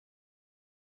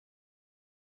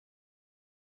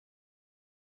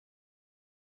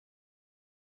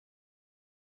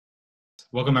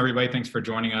Welcome, everybody. Thanks for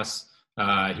joining us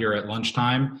here at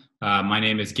lunchtime. My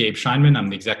name is Gabe Scheinmann. I'm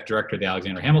the Executive Director of the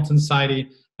Alexander Hamilton Society.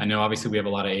 I know obviously we have a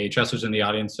lot of AHSers in the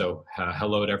audience, so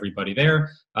hello to everybody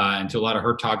there. And to a lot of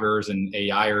Hertoggers and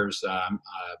AIers,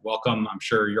 welcome. I'm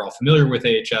sure you're all familiar with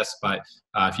AHS, but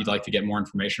if you'd like to get more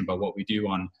information about what we do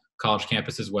on college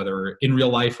campuses, whether in real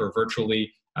life or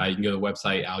virtually, you can go to the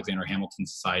website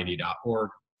alexanderhamiltonsociety.org.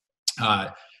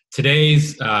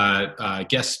 Today's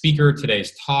guest speaker,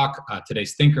 today's talk,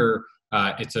 today's thinker,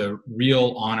 it's a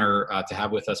real honor to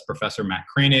have with us Professor Matt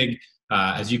Kroenig.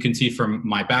 As you can see from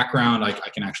my background, I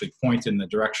can actually point in the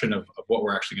direction of what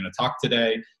we're actually going to talk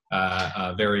today.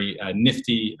 A very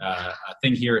nifty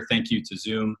thing here. Thank you to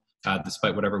Zoom,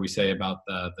 despite whatever we say about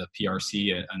the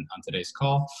PRC on today's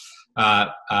call.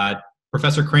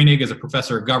 Professor Kroenig is a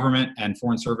professor of government and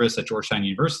foreign service at Georgetown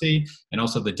University, and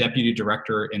also the deputy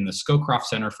director in the Scowcroft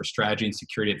Center for Strategy and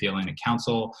Security at the Atlantic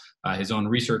Council. His own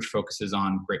research focuses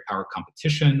on great power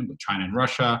competition with China and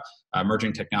Russia,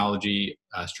 emerging technology,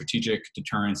 strategic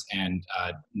deterrence, and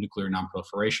nuclear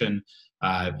nonproliferation.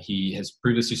 He has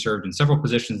previously served in several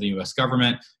positions in the U.S.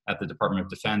 government at the Department of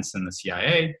Defense and the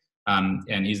CIA.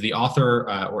 And he's the author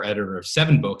or editor of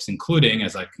 7 books, including,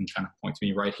 as I can kind of point to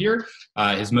me right here,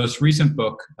 his most recent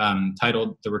book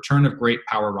titled The Return of Great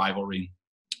Power Rivalry,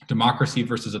 Democracy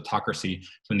versus Autocracy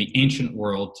from the Ancient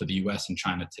World to the US and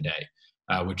China Today,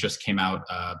 which just came out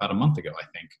about a month ago, I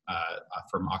think,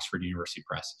 from Oxford University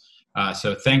Press.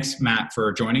 So thanks, Matt,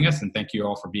 for joining us, and thank you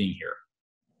all for being here.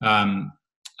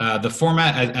 The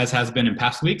format, as has been in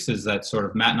past weeks, is that sort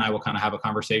of Matt and I will kind of have a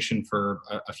conversation for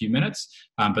a few minutes,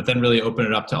 but then really open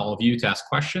it up to all of you to ask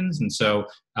questions. And so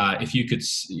if you could,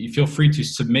 you feel free to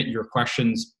submit your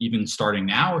questions even starting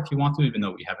now if you want to, even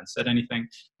though we haven't said anything,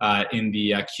 in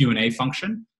the Q&A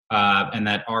function. And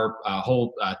that our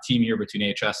whole team here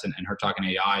between AHS and Hertog and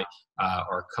AI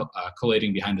are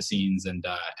collating behind the scenes, and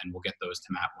we'll get those to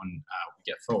Matt when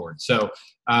we get forward. So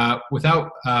without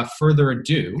further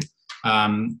ado,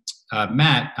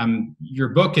 Matt, your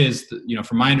book is,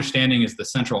 from my understanding, is the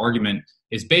central argument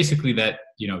is basically that,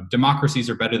 democracies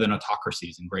are better than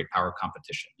autocracies in great power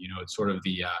competition. It's sort of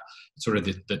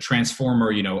the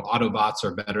transformer, Autobots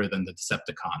are better than the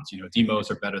Decepticons, demos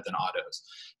are better than autos.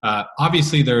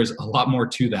 Obviously there's a lot more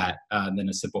to that than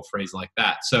a simple phrase like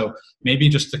that. So maybe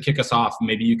just to kick us off,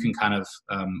 maybe you can kind of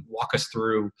walk us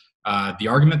through the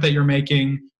argument that you're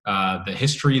making, the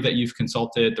history that you've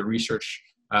consulted, the research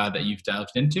that you've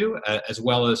delved into, as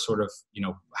well as sort of,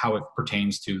 how it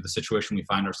pertains to the situation we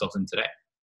find ourselves in today.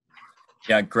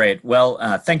 Yeah, great. Well,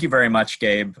 thank you very much,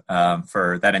 Gabe,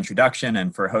 for that introduction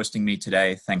and for hosting me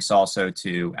today. Thanks also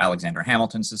to Alexander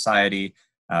Hamilton Society,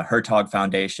 Hertog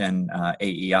Foundation,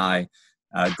 AEI,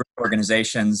 great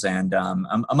organizations. And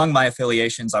among my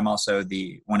affiliations, I'm also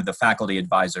one of the faculty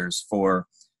advisors for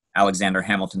Alexander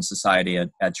Hamilton Society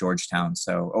at Georgetown.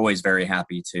 So always very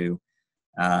happy to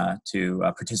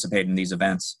participate in these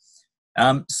events.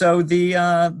 So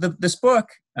this book,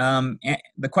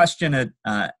 the question it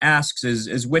asks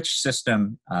is which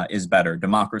system is better,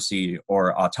 democracy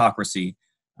or autocracy,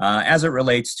 as it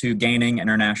relates to gaining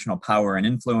international power and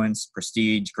influence,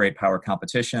 prestige, great power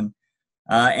competition.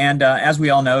 And as we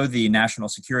all know, the national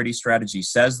security strategy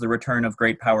says the return of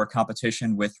great power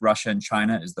competition with Russia and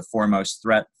China is the foremost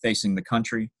threat facing the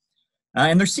country.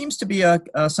 And there seems to be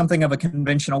something of a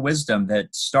conventional wisdom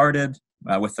that started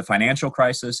with the financial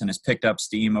crisis and has picked up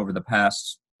steam over the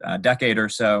past decade or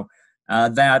so,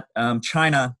 that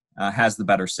China has the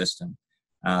better system,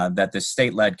 that the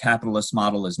state-led capitalist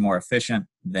model is more efficient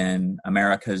than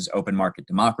America's open market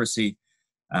democracy,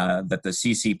 that the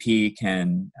CCP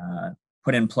can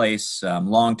put in place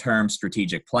long-term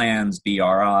strategic plans,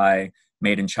 BRI,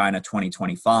 Made in China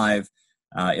 2025.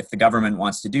 If the government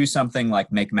wants to do something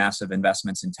like make massive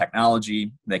investments in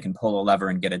technology, they can pull a lever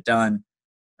and get it done.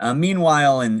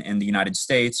 Meanwhile, in the United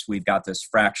States, we've got this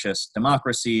fractious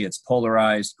democracy. It's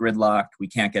polarized, gridlocked. We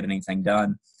can't get anything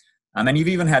done. And you've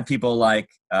even had people like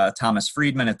Thomas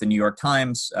Friedman at the New York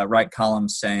Times write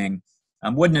columns saying,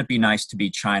 wouldn't it be nice to be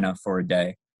China for a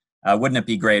day? Wouldn't it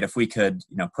be great if we could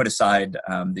put aside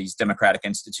these democratic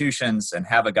institutions and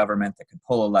have a government that could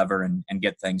pull a lever and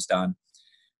get things done?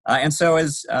 And so,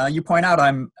 as you point out,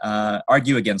 I'm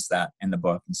argue against that in the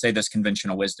book and say this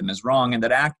conventional wisdom is wrong, and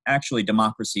that actually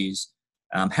democracies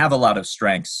have a lot of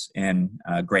strengths in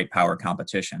great power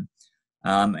competition.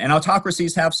 And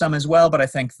autocracies have some as well, but I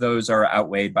think those are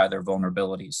outweighed by their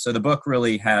vulnerabilities. So the book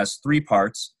really has 3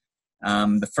 parts.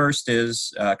 The first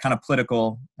is kind of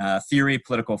political theory,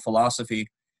 political philosophy,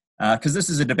 because this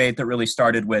is a debate that really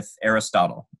started with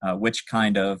Aristotle. Which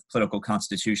kind of political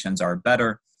constitutions are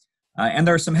better? And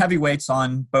there are some heavyweights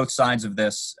on both sides of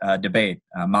this debate.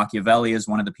 Machiavelli is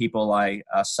one of the people I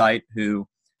cite who,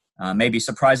 maybe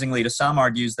surprisingly to some,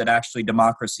 argues that actually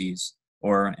democracies,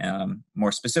 or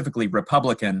more specifically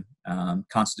Republican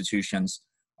constitutions,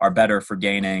 are better for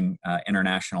gaining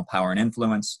international power and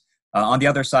influence. On the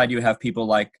other side, you have people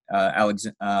like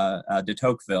de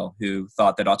Tocqueville, who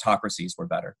thought that autocracies were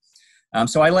better.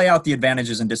 So I lay out the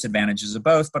advantages and disadvantages of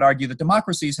both, but argue that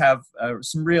democracies have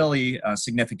some really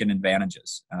significant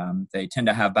advantages. They tend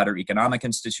to have better economic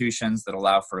institutions that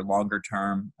allow for longer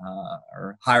term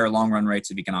or higher long run rates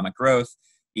of economic growth,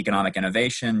 economic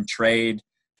innovation, trade,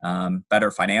 better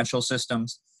financial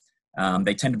systems.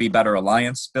 They tend to be better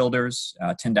alliance builders,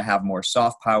 tend to have more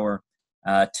soft power,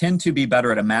 tend to be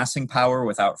better at amassing power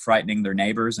without frightening their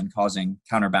neighbors and causing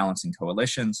counterbalancing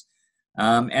coalitions.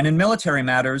 And in military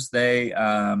matters, they,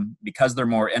 because they're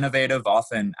more innovative,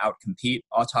 often outcompete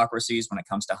autocracies when it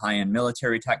comes to high-end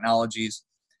military technologies.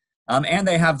 And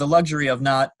they have the luxury of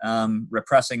not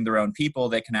repressing their own people.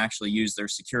 They can actually use their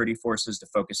security forces to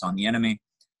focus on the enemy.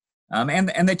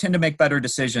 And they tend to make better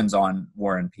decisions on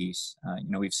war and peace.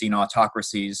 We've seen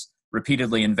autocracies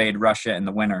repeatedly invade Russia in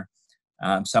the winter,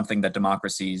 something that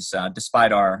democracies,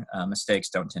 despite our mistakes,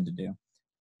 don't tend to do.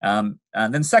 And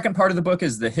then the second part of the book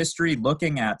is the history,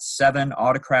 looking at 7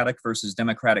 autocratic versus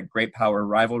democratic great power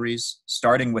rivalries,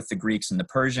 starting with the Greeks and the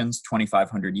Persians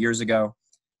 2,500 years ago,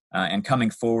 and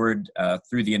coming forward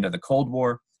through the end of the Cold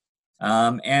War.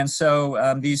 And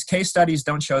so these case studies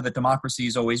don't show that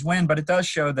democracies always win, but it does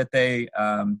show that they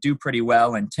do pretty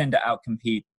well and tend to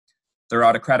outcompete their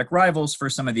autocratic rivals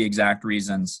for some of the exact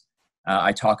reasons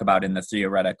I talk about in the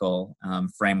theoretical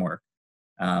framework.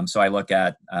 So I look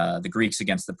at the Greeks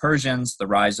against the Persians, the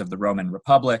rise of the Roman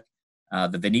Republic,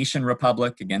 the Venetian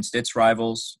Republic against its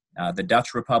rivals, the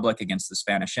Dutch Republic against the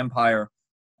Spanish Empire,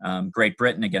 Great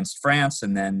Britain against France,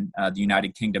 and then the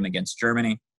United Kingdom against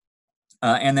Germany,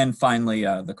 and then finally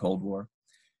the Cold War.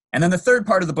 And then the third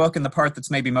part of the book, and the part that's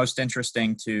maybe most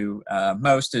interesting to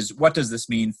most, is what does this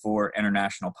mean for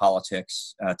international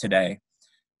politics today?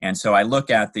 And so I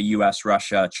look at the US,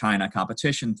 Russia, China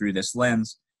competition through this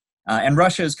lens. And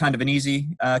Russia is kind of an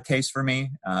easy case for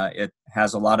me. It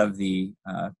has a lot of the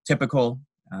typical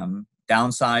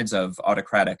downsides of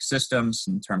autocratic systems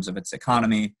in terms of its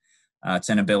economy, its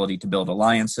inability to build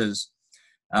alliances.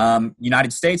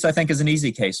 United States, I think, is an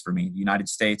easy case for me. The United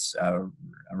States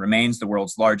remains the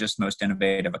world's largest, most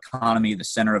innovative economy, the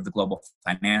center of the global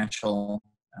financial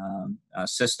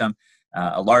system.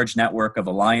 A large network of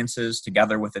alliances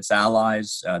together with its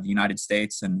allies. The United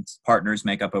States and its partners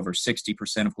make up over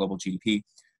 60% of global GDP.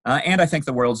 And I think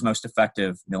the world's most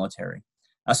effective military.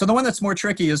 So the one that's more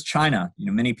tricky is China.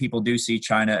 Many people do see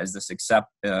China as this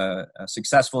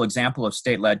successful example of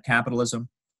state-led capitalism,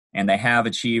 and they have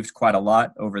achieved quite a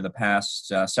lot over the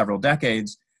past several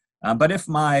decades. But if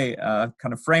my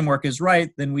kind of framework is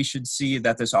right, then we should see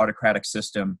that this autocratic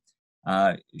system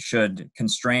should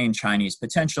constrain Chinese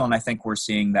potential, and I think we're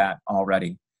seeing that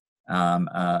already.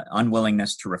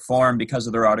 Unwillingness to reform because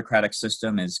of their autocratic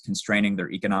system is constraining their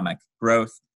economic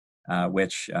growth,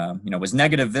 which was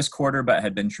negative this quarter but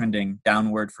had been trending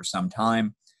downward for some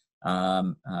time,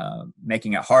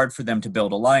 making it hard for them to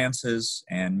build alliances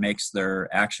and makes their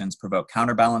actions provoke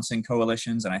counterbalancing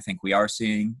coalitions, and I think we are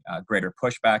seeing greater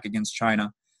pushback against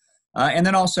China, and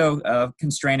then also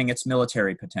constraining its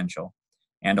military potential.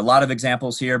 And a lot of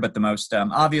examples here, but the most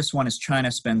obvious one is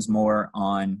China spends more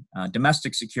on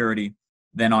domestic security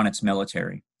than on its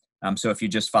military. So if you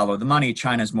just follow the money,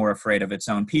 China's more afraid of its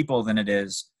own people than it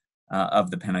is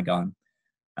of the Pentagon.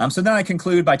 So then I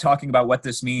conclude by talking about what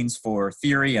this means for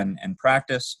theory and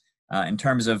practice. In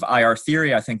terms of IR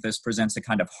theory, I think this presents a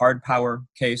kind of hard power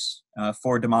case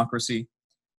for democracy.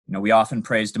 We often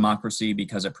praise democracy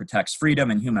because it protects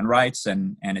freedom and human rights,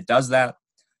 and it does that.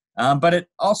 But it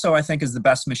also, I think, is the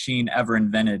best machine ever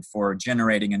invented for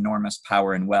generating enormous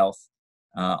power and wealth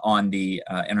on the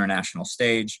international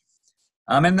stage.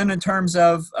 And then in terms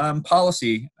of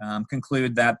policy,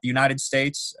 conclude that the United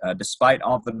States, despite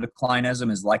all the declinism,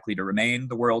 is likely to remain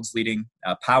the world's leading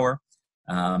power.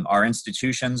 Our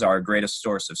institutions are our greatest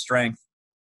source of strength.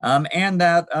 And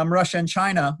that Russia and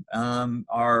China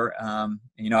are,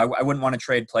 I wouldn't want to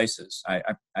trade places.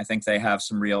 I think they have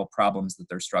some real problems that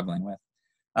they're struggling with.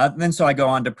 Then so I go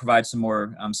on to provide some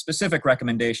more specific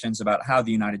recommendations about how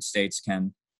the United States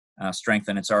can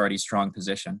strengthen its already strong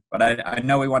position. But I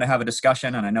know we want to have a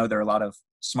discussion, and I know there are a lot of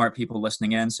smart people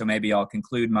listening in, so maybe I'll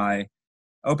conclude my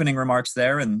opening remarks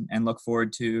there and look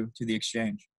forward to the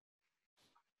exchange.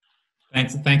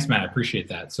 Thanks, Matt. I appreciate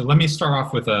that. So let me start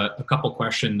off with a couple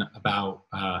questions about,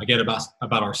 again,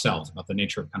 about ourselves, about the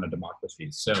nature of kind of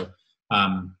democracies. So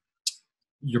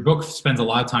Your book spends a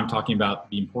lot of time talking about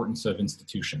the importance of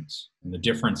institutions and the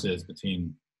differences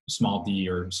between small d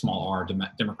or small r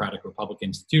democratic republican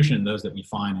institution and those that we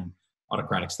find in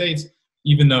autocratic states,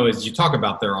 even though, as you talk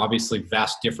about, there are obviously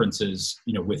vast differences,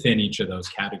 within each of those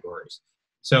categories.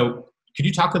 So could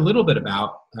you talk a little bit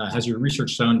about, has your research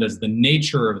shown, does the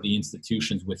nature of the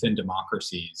institutions within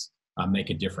democracies make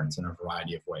a difference in a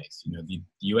variety of ways? The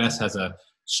U.S. has a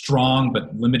strong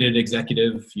but limited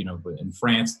executive. In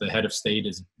France, the head of state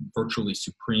is virtually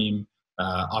supreme.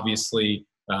 Obviously,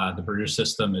 the British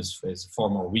system is a far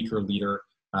more weaker leader.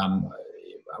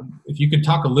 If you could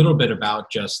talk a little bit about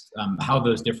just how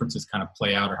those differences kind of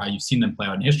play out, or how you've seen them play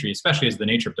out in history, especially as the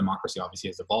nature of democracy obviously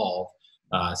has evolved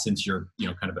since your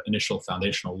kind of initial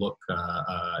foundational look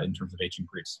in terms of ancient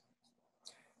Greece.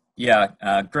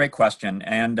 Yeah, great question.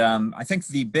 And I think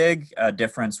the big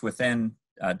difference within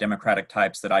democratic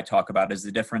types that I talk about is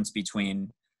the difference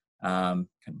between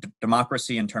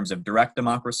democracy in terms of direct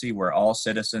democracy, where all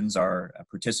citizens are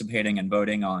participating and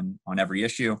voting on every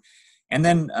issue, and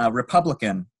then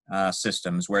republican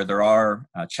systems, where there are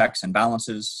checks and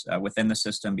balances within the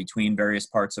system between various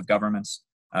parts of governments,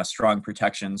 strong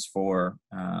protections for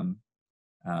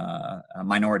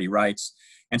minority rights.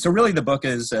 And so really the book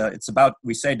is, it's about,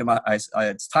 we say,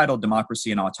 it's titled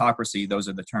Democracy and Autocracy. Those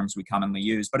are the terms we commonly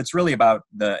use, but it's really about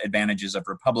the advantages of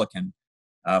republican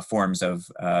forms of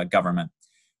government.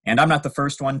 And I'm not the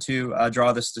first one to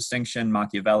draw this distinction.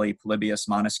 Machiavelli, Polybius,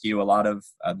 Montesquieu, a lot of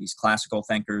these classical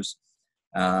thinkers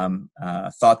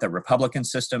thought that republican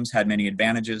systems had many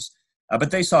advantages,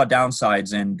 but they saw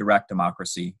downsides in direct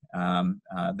democracy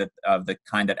that of the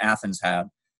kind that Athens had.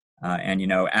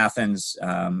 Athens,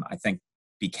 I think,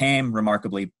 became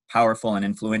remarkably powerful and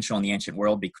influential in the ancient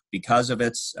world because of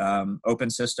its open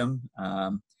system.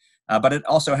 But it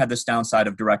also had this downside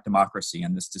of direct democracy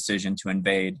and this decision to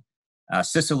invade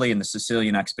Sicily in the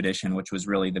Sicilian expedition, which was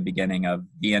really the beginning of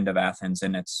the end of Athens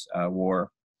in its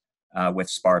war with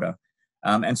Sparta.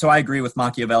 And so I agree with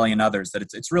Machiavelli and others that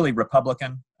it's really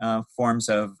republican forms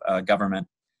of government.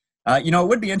 It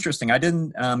would be interesting. I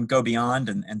didn't go beyond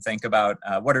and think about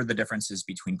what are the differences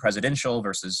between presidential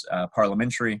versus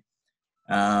parliamentary.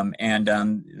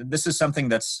 This is something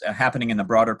that's happening in the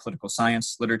broader political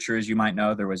science literature. As you might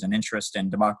know, there was an interest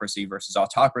in democracy versus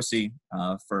autocracy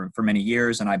for many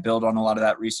years, and I build on a lot of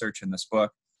that research in this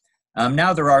book.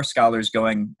 Now there are scholars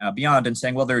going beyond and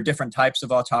saying, well, there are different types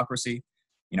of autocracy.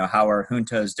 How are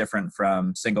juntas different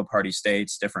from single-party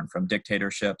states, different from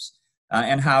dictatorships?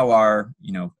 And how are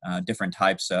different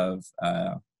types of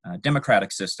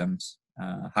democratic systems?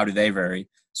 How do they vary?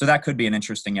 So that could be an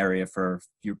interesting area for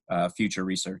future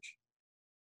research.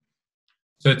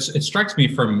 So it strikes me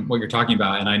from what you're talking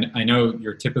about, and I know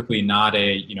you're typically not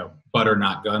a butter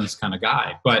not guns kind of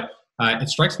guy, but it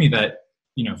strikes me that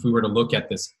if we were to look at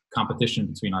this competition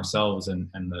between ourselves and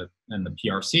the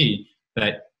PRC,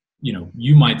 that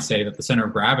you might say that the center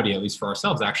of gravity, at least for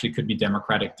ourselves, actually could be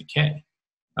democratic decay.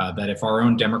 That if our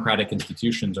own democratic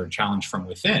institutions are challenged from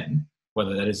within,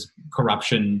 whether that is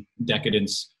corruption,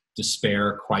 decadence,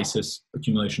 despair, crisis,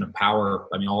 accumulation of power,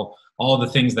 all of the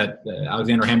things that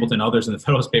Alexander Hamilton and others in the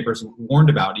Federalist Papers warned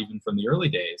about even from the early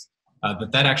days,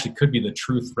 that actually could be the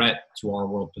true threat to our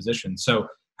world position. So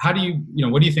how do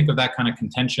what do you think of that kind of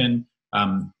contention?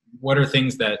 What are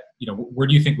things that, where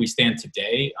do you think we stand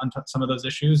today on some of those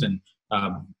issues? And,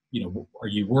 are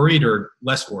you worried or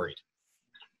less worried?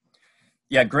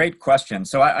 Yeah, great question.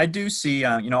 So I do see,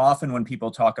 often when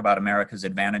people talk about America's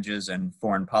advantages in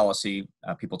foreign policy,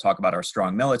 people talk about our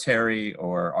strong military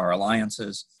or our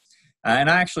alliances. And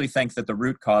I actually think that the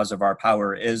root cause of our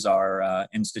power is our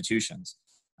institutions,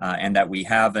 and that we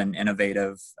have an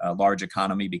innovative, large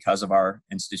economy because of our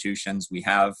institutions. We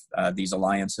have these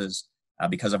alliances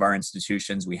because of our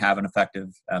institutions. We have an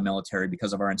effective military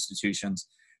because of our institutions.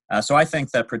 So I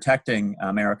think that protecting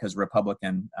America's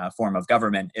republican form of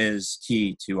government is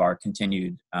key to our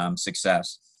continued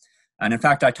success. And in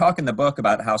fact, I talk in the book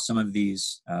about how some of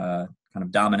these kind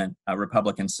of dominant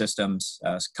republican systems,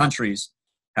 countries,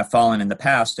 have fallen in the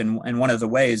past. And one of the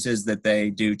ways is that they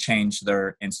do change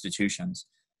their institutions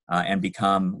and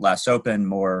become less open,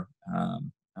 more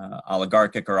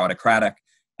oligarchic or autocratic,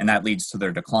 and that leads to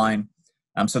their decline.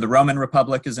 So the Roman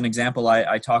Republic is an example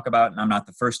I talk about, and I'm not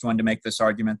the first one to make this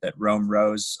argument that Rome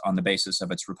rose on the basis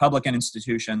of its republican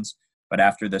institutions, but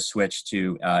after the switch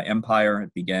to empire,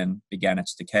 it began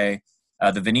its decay.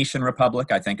 The Venetian Republic,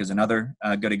 I think, is another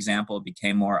good example. It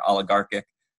became more oligarchic,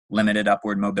 limited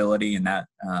upward mobility, and that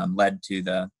led to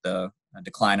the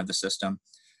decline of the system.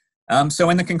 So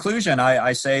in the conclusion,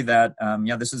 I say that,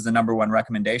 this is the number one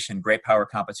recommendation. Great power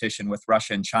competition with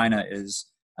Russia and China is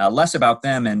less about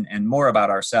them and more about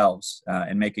ourselves,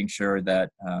 and making sure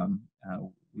that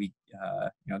we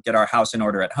get our house in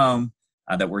order at home,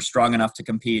 that we're strong enough to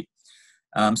compete.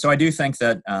 So I do think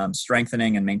that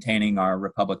strengthening and maintaining our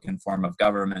Republican form of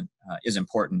government is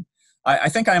important. I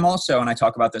think I'm also, and I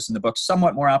talk about this in the book,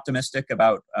 somewhat more optimistic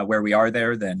about where we are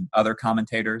there than other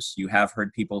commentators. You have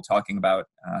heard people talking about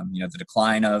the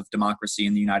decline of democracy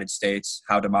in the United States,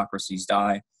 how democracies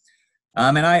die.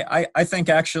 And I think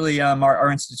actually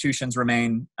our institutions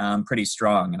remain pretty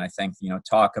strong. And I think,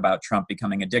 talk about Trump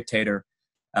becoming a dictator.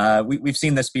 We've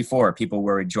seen this before. People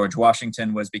worried George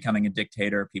Washington was becoming a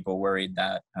dictator. People worried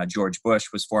that George Bush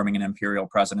was forming an imperial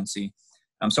presidency.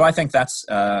 So I think that's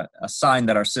a sign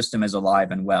that our system is alive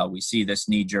and well. We see this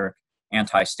knee-jerk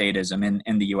anti-statism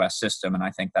in the U.S. system, and I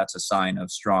think that's a sign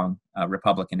of strong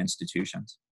Republican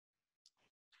institutions.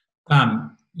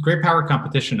 Great power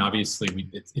competition, obviously,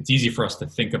 it's easy for us to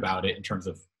think about it in terms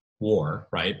of war,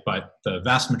 right? But the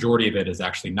vast majority of it is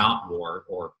actually not war,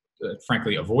 or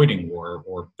frankly, avoiding war,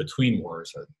 or between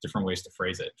wars, different ways to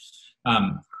phrase it.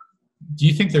 Do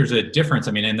you think there's a difference?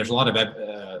 I mean, and there's a lot of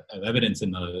evidence in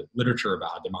the literature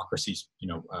about how democracies,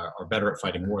 are better at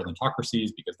fighting war than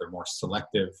autocracies because they're more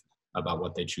selective about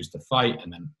what they choose to fight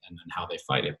and then how they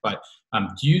fight it. But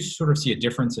do you sort of see a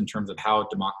difference in terms of how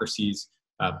democracies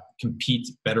compete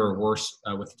better or worse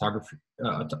with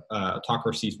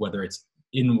autocracies, whether it's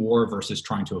in war versus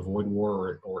trying to avoid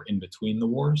war, or in between the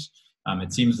wars?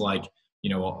 It seems like,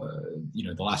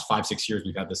 the last 5-6 years,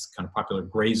 we've had this kind of popular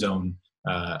gray zone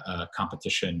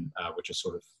competition, which is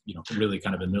sort of, really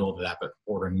kind of in the middle of that, but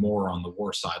bordering more on the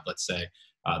war side, let's say,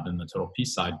 than the total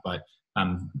peace side. But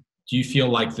do you feel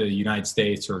like the United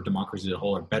States or democracies as a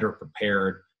whole are better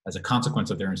prepared as a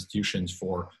consequence of their institutions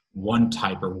for one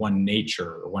type or one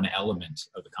nature or one element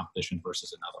of the competition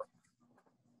versus another?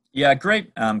 Yeah,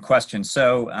 great question.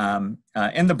 So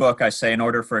in the book, I say in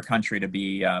order for a country to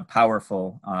be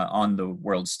powerful on the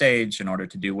world stage, in order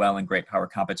to do well in great power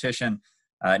competition,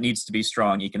 it needs to be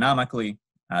strong economically,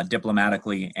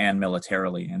 diplomatically, and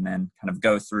militarily, and then kind of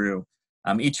go through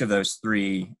each of those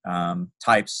three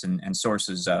types and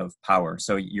sources of power.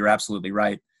 So you're absolutely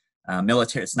right.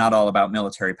 Military, it's not all about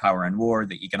military power and war.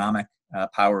 The economic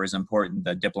power is important.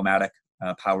 The diplomatic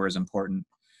power is important.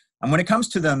 When it comes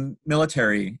to the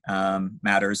military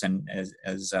matters, and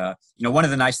as one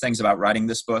of the nice things about writing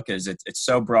this book is it's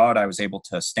so broad. I was able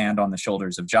to stand on the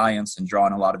shoulders of giants and draw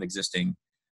on a lot of existing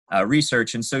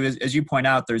research. And so, as you point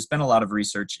out, there's been a lot of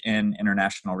research in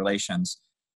international relations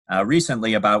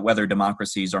recently about whether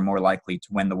democracies are more likely to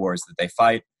win the wars that they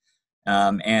fight.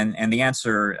 And the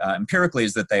answer empirically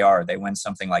is that they are. They win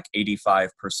something like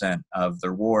 85% of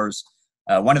their wars.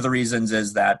 One of the reasons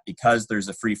is that because there's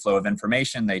a free flow of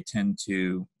information, they tend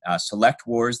to select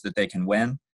wars that they can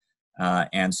win.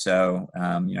 And so,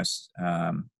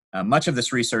 much of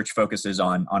this research focuses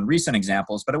on recent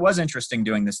examples, but it was interesting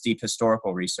doing this deep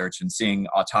historical research and seeing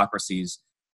autocracies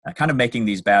kind of making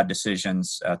these bad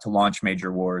decisions to launch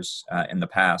major wars in the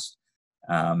past.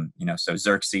 So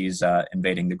Xerxes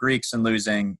invading the Greeks and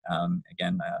losing,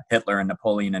 Hitler and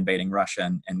Napoleon invading Russia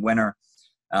and winter.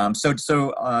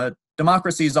 So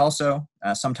democracies also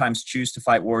sometimes choose to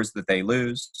fight wars that they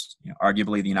lose,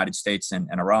 arguably the United States and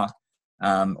Iraq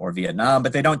or Vietnam,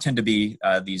 but they don't tend to be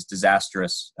these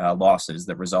disastrous losses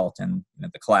that result in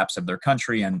the collapse of their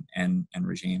country and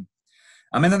regime.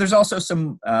 And then there's also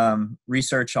some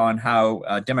research on how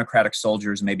democratic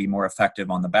soldiers may be more effective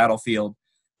on the battlefield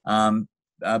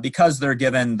because they're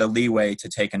given the leeway to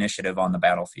take initiative on the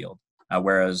battlefield.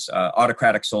 Whereas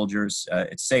autocratic soldiers,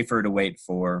 it's safer to wait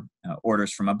for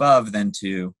orders from above than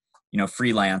to,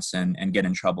 freelance and get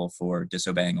in trouble for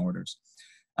disobeying orders.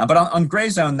 But on gray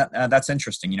zone, that's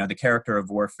interesting. The character of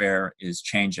warfare is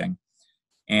changing.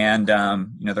 And,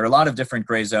 there are a lot of different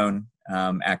gray zone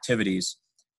activities.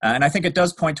 And I think it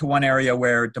does point to one area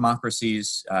where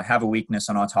democracies have a weakness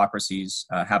and autocracies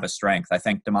have a strength. I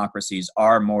think democracies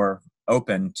are more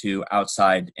open to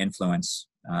outside influence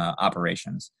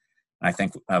operations. I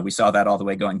think we saw that all the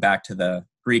way going back to the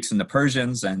Greeks and the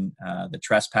Persians and the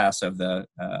trespass of the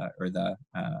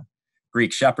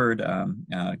Greek shepherd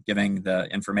giving the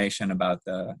information about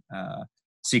the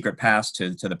secret pass to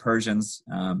the Persians,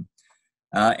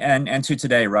 and to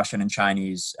today, Russian and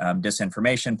Chinese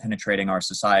disinformation penetrating our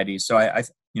societies. So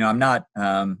I'm not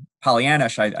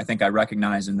Pollyannish. I think I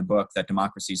recognize in the book that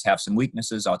democracies have some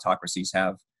weaknesses, autocracies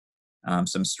have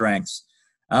some strengths.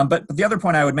 But the other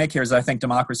point I would make here is I think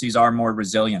democracies are more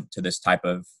resilient to this type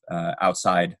of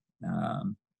outside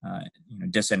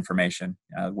disinformation.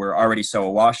 We're already so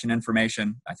awash in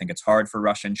information. I think it's hard for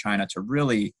Russia and China to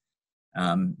really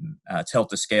tilt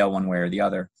the scale one way or the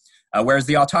other. Whereas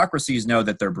the autocracies know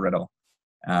that they're brittle.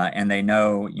 And they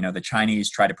know, the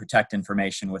Chinese try to protect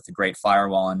information with the Great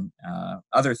Firewall and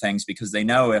other things because they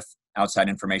know if outside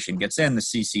information gets in, the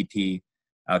CCP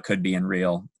could be in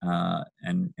real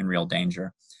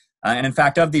danger. And in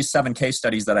fact, of these 7 case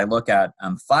studies that I look at,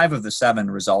 5 of the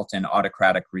 7 result in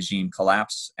autocratic regime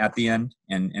collapse at the end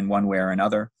in one way or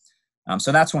another.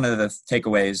 So that's one of the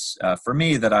takeaways for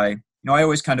me that I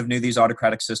always kind of knew these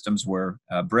autocratic systems were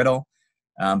brittle.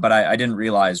 But I didn't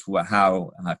realize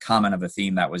how common of a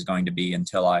theme that was going to be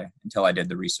until I did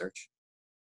the research.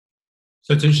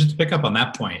 So to pick up on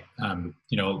that point,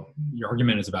 your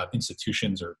argument is about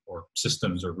institutions or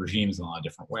systems or regimes in a lot of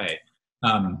different way.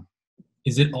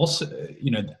 Is it also,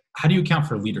 how do you account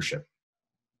for leadership,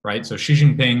 right? So Xi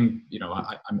Jinping,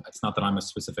 it's not that I'm a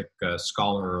specific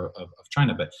scholar of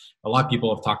China, but a lot of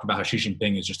people have talked about how Xi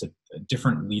Jinping is just a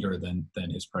different leader than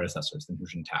his predecessors, than Hu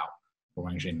Jintao or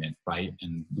Wang Zhiming, right?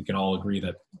 And we can all agree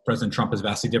that President Trump is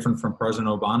vastly different from President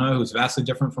Obama, who's vastly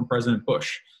different from President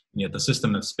Bush. And yet the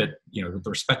system that spit, the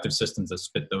respective systems that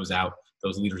spit those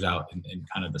leaders out in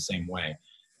kind of the same way.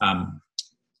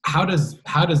 How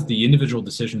does the individual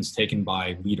decisions taken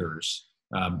by leaders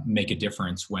make a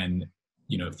difference when,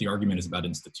 if the argument is about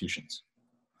institutions?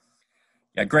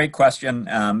 Yeah, great question.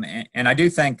 And I do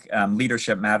think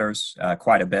leadership matters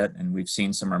quite a bit. And we've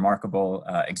seen some remarkable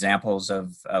examples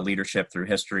of leadership through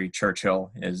history.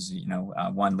 Churchill is,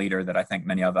 one leader that I think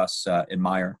many of us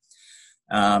admire.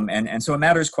 And so it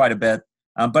matters quite a bit.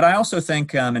 But I also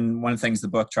think, and one of the things the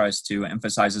book tries to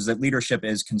emphasize is that leadership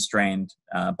is constrained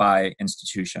by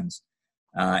institutions.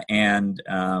 In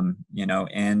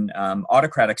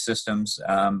autocratic systems,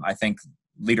 I think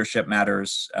leadership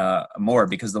matters more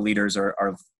because the leaders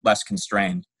are less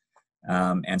constrained.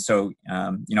 I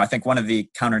think one of the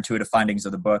counterintuitive findings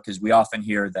of the book is we often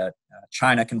hear that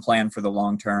China can plan for the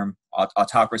long term.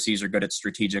 Autocracies are good at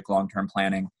strategic long-term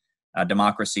planning.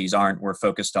 Democracies aren't. We're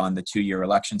focused on the 2-year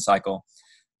election cycle.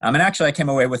 And actually, I came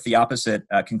away with the opposite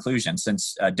conclusion.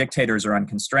 Since dictators are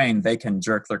unconstrained, they can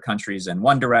jerk their countries in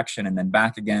one direction and then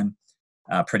back again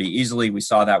pretty easily. We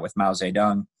saw that with Mao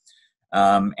Zedong.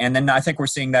 And then I think we're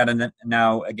seeing that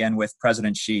now again with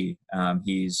President Xi.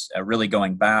 He's really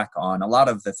going back on a lot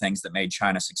of the things that made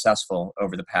China successful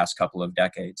over the past couple of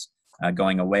decades,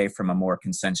 going away from a more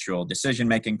consensual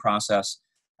decision-making process,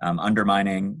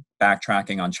 undermining,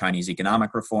 backtracking on Chinese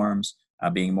economic reforms,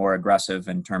 being more aggressive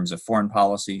in terms of foreign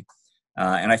policy.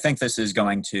 And I think this is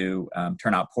going to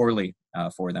turn out poorly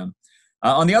for them.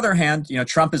 On the other hand,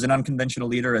 Trump is an unconventional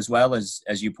leader as well, as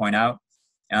you point out.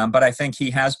 But I think he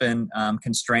has been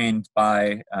constrained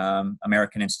by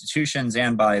American institutions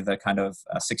and by the kind of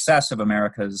success of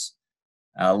America's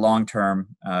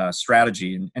long-term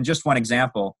strategy. And just one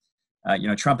example,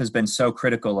 Trump has been so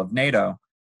critical of NATO,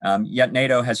 yet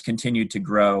NATO has continued to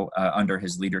grow under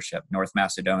his leadership. North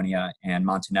Macedonia and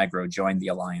Montenegro joined the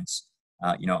alliance,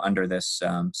 under this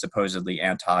supposedly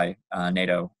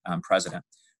anti-NATO president.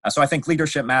 So I think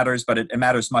leadership matters, but it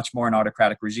matters much more in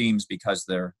autocratic regimes because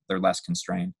they're less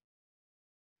constrained.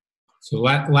 So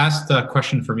last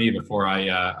question for me before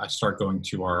I start going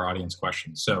to our audience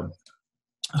questions. So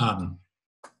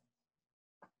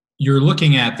you're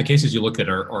looking at the cases you looked at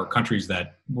are countries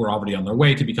that were already on their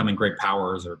way to becoming great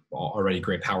powers or already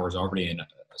great powers, already in a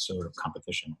sort of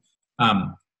competition.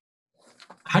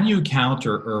 How do you account,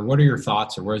 or what are your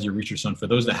thoughts, or where has your research done for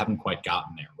those that haven't quite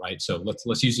gotten there, right? So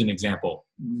let's use an example.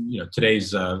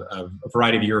 Today's a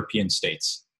variety of European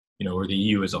states, or the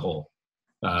EU as a whole.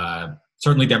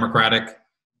 Certainly democratic,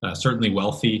 certainly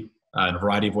wealthy in a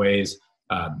variety of ways.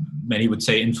 Many would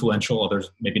say influential,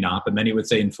 others maybe not, but many would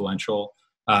say influential.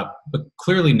 But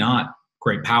clearly not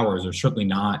great powers, or certainly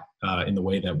not in the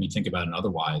way that we think about it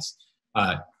otherwise.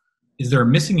 Is there a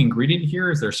missing ingredient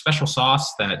here? Is there a special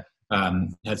sauce that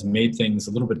has made things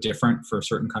a little bit different for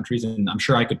certain countries? And I'm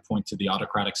sure I could point to the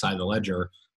autocratic side of the ledger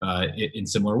in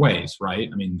similar ways, right?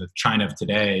 I mean, the China of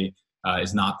today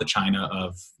is not the China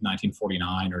of 1949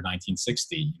 or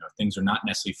 1960. Things are not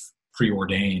necessarily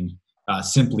preordained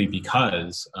simply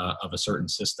because of a certain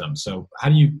system. So how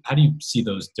do you see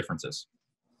those differences?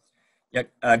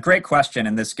 Yeah, great question.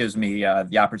 And this gives me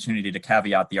the opportunity to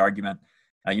caveat the argument.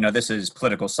 This is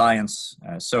political science,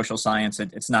 social science.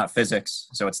 It's not physics.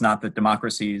 So it's not that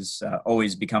democracies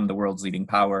always become the world's leading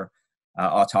power.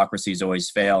 Autocracies always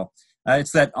fail.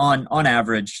 It's that on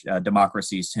average,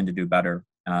 democracies tend to do better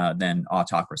than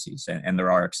autocracies, and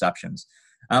there are exceptions.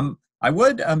 I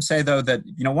would say, though, that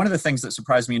one of the things that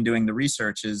surprised me in doing the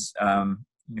research is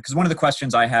because one of the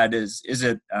questions I had is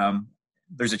it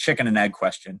there's a chicken and egg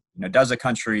question. Does a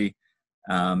country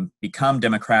become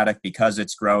democratic because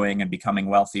it's growing and becoming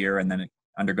wealthier, and then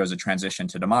undergoes a transition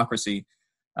to democracy?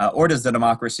 Or does the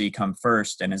democracy come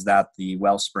first, and is that the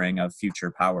wellspring of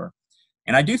future power?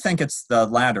 And I do think it's the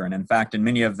latter. And in fact, in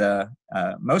many of the,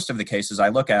 most of the cases I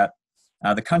look at,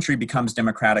 the country becomes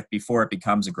democratic before it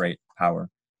becomes a great power.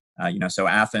 So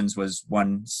Athens was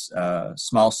one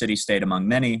small city-state among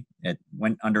many. It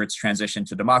went under its transition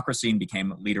to democracy and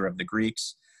became leader of the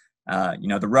Greeks.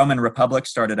 The Roman Republic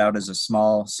started out as a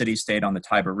small city-state on the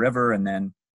Tiber River and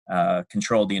then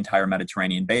controlled the entire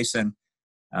Mediterranean basin.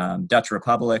 Dutch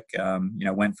Republic,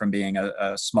 went from being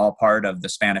a small part of the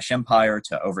Spanish Empire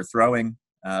to overthrowing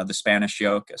the Spanish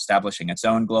yoke, establishing its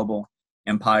own global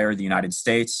empire. The United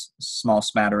States, small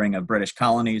smattering of British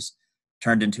colonies,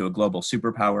 turned into a global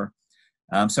superpower.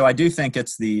 So I do think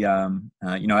it's the,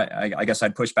 I guess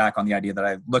I'd push back on the idea that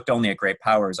I looked only at great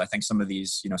powers. I think some of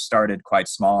these, started quite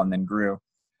small and then grew.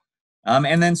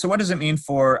 So what does it mean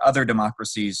for other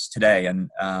democracies today? And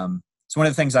so one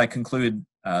of the things I conclude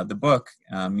the book,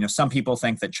 some people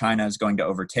think that China is going to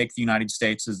overtake the United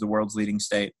States as the world's leading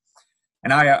state.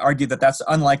 And I argue that that's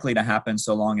unlikely to happen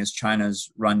so long as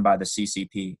China's run by the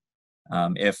CCP.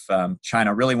 If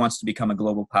China really wants to become a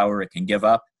global power, it can give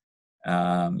up.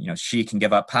 Xi can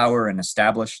give up power and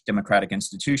establish democratic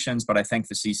institutions, but I think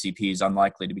the CCP is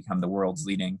unlikely to become the world's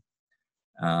leading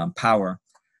power.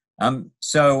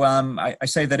 I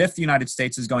say that if the United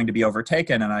States is going to be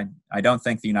overtaken, and I don't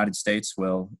think the United States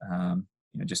will,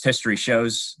 just history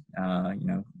shows,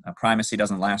 primacy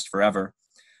doesn't last forever.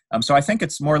 So I think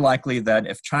it's more likely that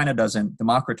if China doesn't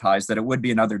democratize, that it would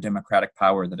be another democratic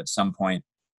power that at some point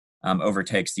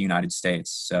overtakes the United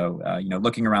States. So,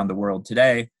 looking around the world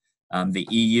today, the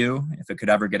EU, if it could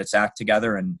ever get its act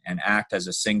together and act as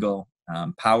a single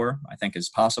power, I think is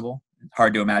possible. It's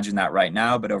hard to imagine that right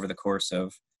now, but over the course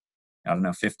of,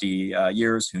 50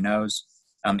 years, who knows?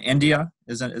 India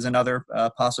is another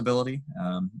possibility.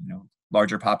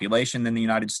 Larger population than the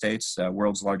United States,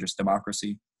 world's largest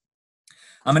democracy.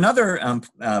 Another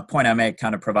point I make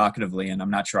kind of provocatively, and I'm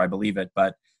not sure I believe it,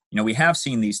 but we have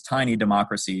seen these tiny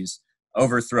democracies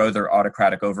overthrow their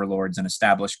autocratic overlords and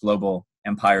establish global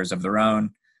empires of their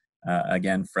own.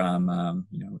 Again, from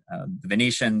the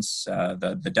Venetians,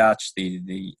 the Dutch,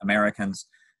 the Americans.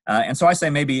 And so I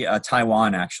say maybe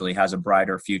Taiwan actually has a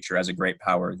brighter future as a great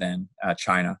power than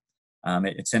China.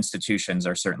 Its institutions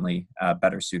are certainly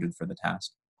better suited for the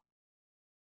task.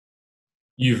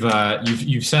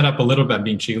 You've set up a little bit,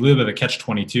 being cheeky, a little bit of a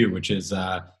catch-22, which is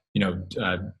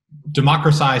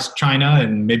democratize China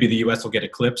and maybe the U.S. will get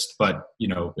eclipsed, but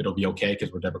it'll be okay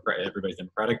because we're democratic. Everybody's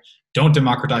democratic. Don't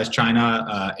democratize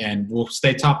China, and we'll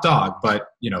stay top dog, but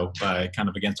kind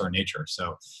of against our nature.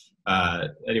 So,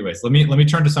 anyways, let me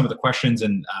turn to some of the questions,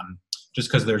 and just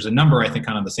because there's a number, I think,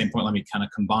 kind of the same point. Let me kind of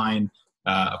combine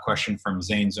a question from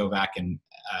Zane Zovac and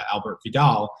Albert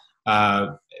Vidal.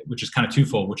 Which is kind of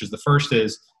twofold, which is the first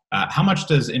is, how much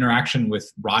does interaction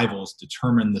with rivals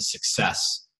determine the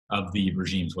success of the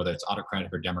regimes, whether it's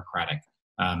autocratic or democratic?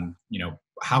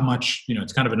 How much,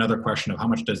 it's kind of another question of how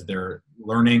much does their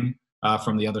learning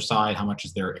from the other side, how much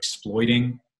is their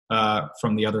exploiting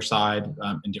from the other side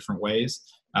in different ways?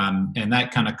 And that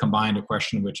kind of combined a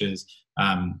question, which is,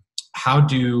 how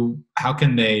does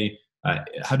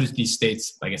these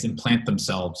states, I guess, implant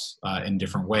themselves in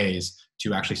different ways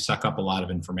to actually suck up a lot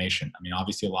of information? I mean,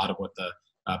 obviously, a lot of what the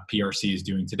PRC is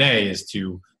doing today is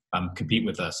to compete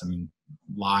with us. I mean,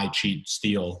 lie, cheat,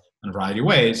 steal in a variety of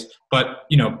ways. But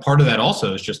part of that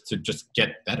also is just to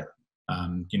get better.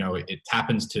 It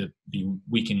happens to be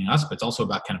weakening us, but it's also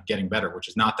about kind of getting better, which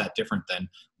is not that different than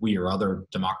we or other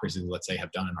democracies, let's say,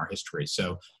 have done in our history.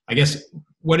 So, I guess,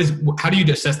 how do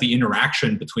you assess the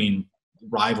interaction between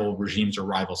rival regimes or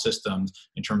rival systems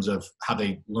in terms of how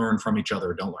they learn from each other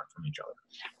or don't learn from each other?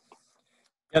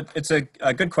 It's a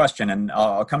good question, and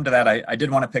I'll come to that. I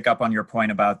did want to pick up on your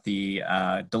point about the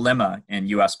dilemma in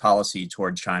U.S. policy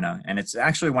toward China, and it's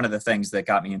actually one of the things that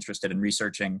got me interested in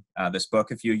researching this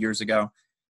book a few years ago.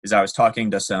 Is I was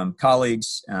talking to some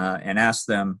colleagues and asked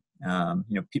them,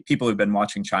 people who've been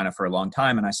watching China for a long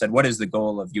time, and I said, "What is the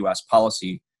goal of U.S.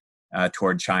 policy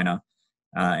toward China?"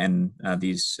 And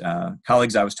these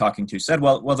colleagues I was talking to said,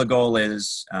 well, the goal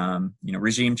is,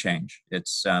 regime change.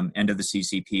 It's end of the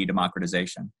CCP,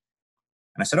 democratization.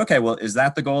 And I said, okay, well, is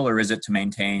that the goal, or is it to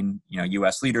maintain,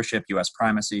 U.S. leadership, U.S.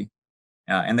 primacy?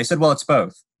 And they said, well, it's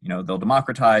both. They'll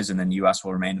democratize, and then the U.S.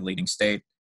 will remain a leading state.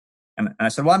 And I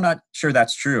said, well, I'm not sure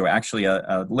that's true. Actually,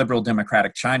 a liberal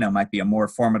democratic China might be a more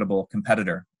formidable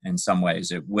competitor in some ways.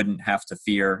 It wouldn't have to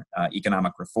fear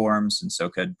economic reforms, and so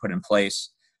could put in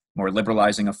place more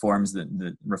liberalizing of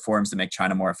reforms that make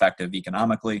China more effective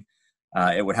economically.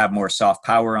 It would have more soft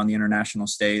power on the international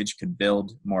stage, could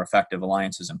build more effective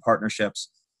alliances and partnerships,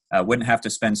 wouldn't have to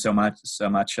spend so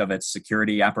much of its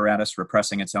security apparatus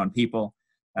repressing its own people,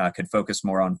 could focus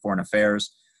more on foreign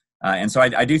affairs. And so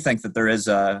I do think that there is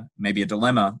maybe a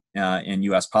dilemma in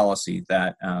U.S. policy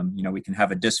that we can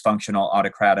have a dysfunctional,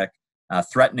 autocratic,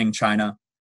 threatening China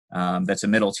that's a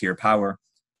middle-tier power,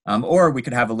 or we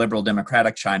could have a liberal,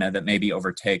 democratic China that maybe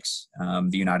overtakes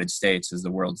the United States as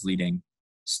the world's leading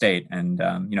state. And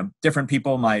different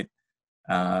people might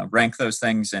rank those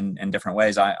things in different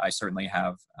ways. I certainly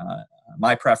have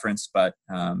my preference, but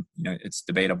it's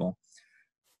debatable.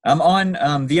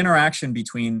 On the interaction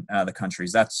between the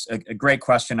countries, that's a great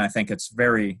question. I think it's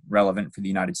very relevant for the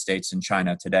United States and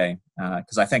China today,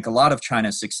 because I think a lot of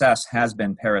China's success has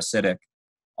been parasitic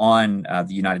on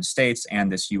the United States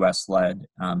and this U.S.-led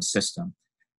system.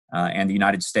 And the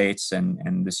United States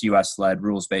and this U.S.-led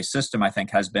rules-based system, I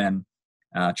think,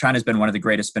 China's been one of the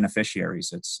greatest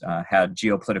beneficiaries. It's had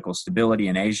geopolitical stability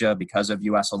in Asia because of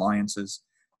U.S. alliances.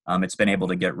 It's been able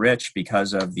to get rich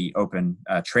because of the open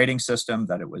trading system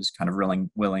that it was kind of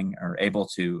willing or able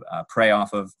to prey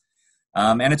off of.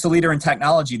 And it's a leader in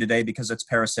technology today because it's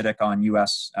parasitic on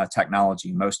U.S.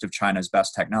 Technology. Most of China's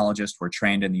best technologists were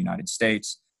trained in the United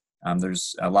States.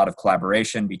 There's a lot of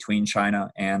collaboration between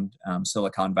China and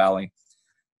Silicon Valley.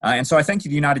 And so I think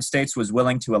the United States was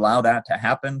willing to allow that to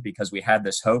happen because we had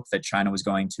this hope that China was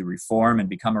going to reform and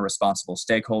become a responsible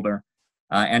stakeholder.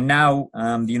 And now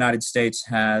the United States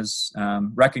has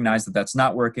recognized that that's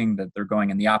not working, that they're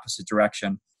going in the opposite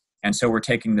direction. And so we're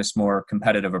taking this more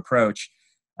competitive approach.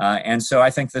 And so I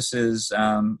think this is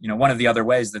one of the other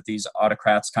ways that these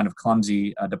autocrats' kind of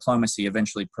clumsy diplomacy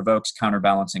eventually provokes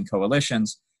counterbalancing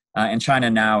coalitions. And China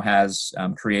now has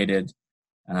created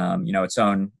its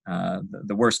own,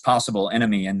 the worst possible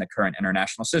enemy in the current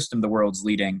international system. The world's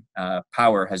leading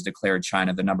power has declared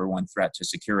China the number one threat to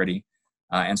security.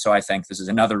 And so I think this is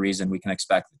another reason we can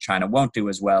expect that China won't do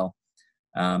as well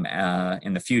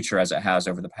in the future as it has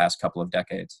over the past couple of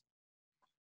decades.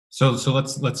 So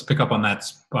let's pick up on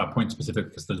that point specific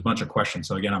because there's a bunch of questions.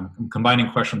 So again, I'm combining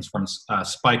questions from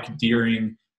Spike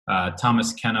Deering,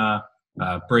 Thomas Kenna,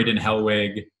 Braden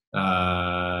Helwig,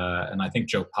 and I think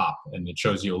Joe Pop. And it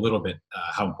shows you a little bit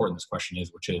how important this question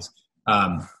is, which is,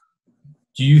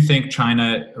 do you think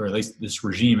China, or at least this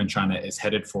regime in China, is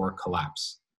headed for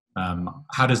collapse?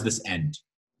 How does this end,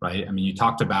 right? I mean, you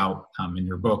talked about in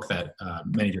your book that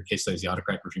many of your case studies, the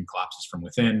autocratic regime collapses from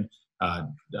within, not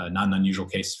an unusual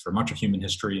case for much of human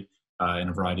history in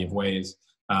a variety of ways.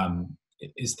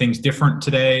 Is things different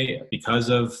today because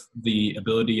of the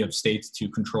ability of states to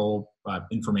control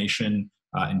information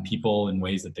and people in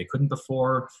ways that they couldn't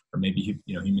before? Or maybe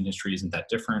human history isn't that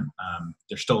different.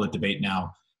 There's still a debate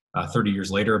now 30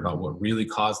 years later about what really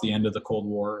caused the end of the Cold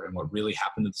War and what really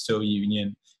happened to the Soviet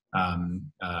Union.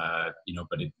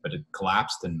 But it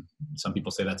collapsed, and some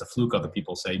people say that's a fluke. Other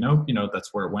people say no,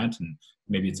 that's where it went, and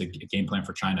maybe it's a game plan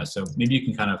for China. So maybe you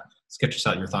can kind of sketch us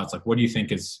out your thoughts. Like, what do you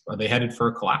think are they headed for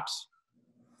a collapse?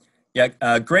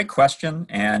 Yeah, great question.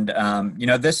 And,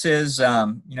 this is,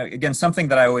 again, something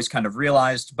that I always kind of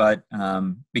realized, but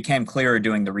became clearer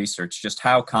doing the research, just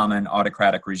how common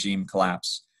autocratic regime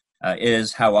collapse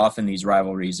is, how often these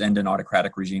rivalries end in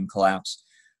autocratic regime collapse.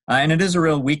 And it is a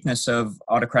real weakness of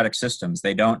autocratic systems.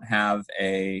 They don't have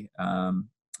a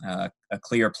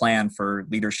clear plan for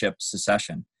leadership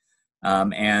succession.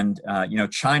 China and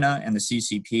the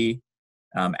CCP,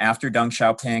 after Deng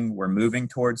Xiaoping, were moving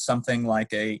towards something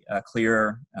like a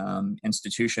clear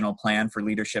institutional plan for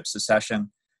leadership succession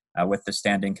with the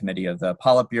Standing Committee of the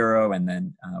Politburo, and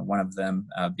then one of them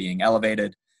being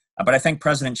elevated. But I think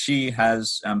President Xi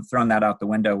has thrown that out the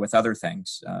window with other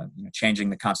things, changing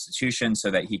the constitution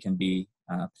so that he can be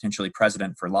potentially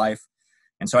president for life.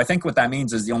 And so I think what that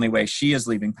means is the only way Xi is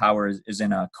leaving power is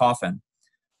in a coffin.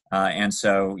 And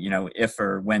so, if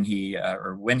or when he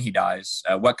dies,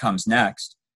 what comes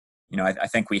next? I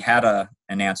think we had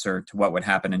an answer to what would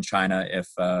happen in China if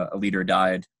a leader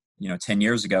died, 10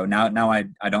 years ago. Now I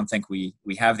don't think we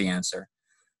have the answer.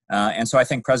 And so I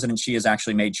think President Xi has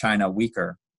actually made China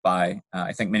weaker by,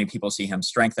 I think many people see him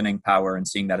strengthening power and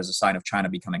seeing that as a sign of China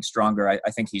becoming stronger.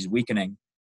 I think he's weakening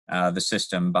the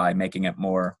system by making it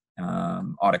more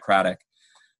autocratic.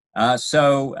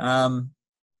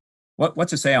 What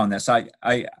to say on this? I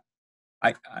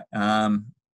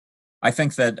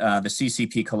think that the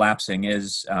CCP collapsing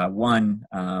is one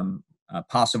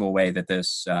possible way that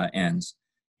this ends.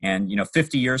 And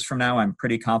 50 years from now, I'm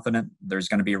pretty confident there's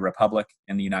going to be a republic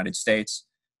in the United States.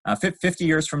 50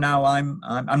 years from now, I'm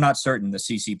not certain the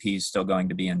CCP is still going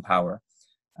to be in power.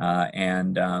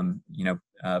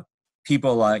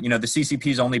 people, the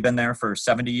CCP's only been there for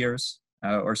 70 years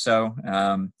or so.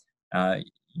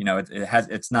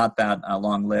 It's not that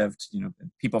long-lived.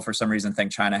 People for some reason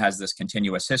think China has this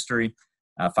continuous history,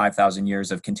 5,000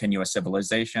 years of continuous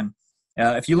civilization.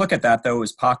 If you look at that, though, it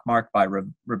was pockmarked by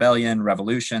rebellion,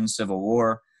 revolution, civil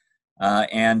war. I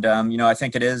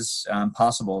think it is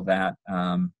possible that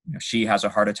Xi has a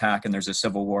heart attack and there's a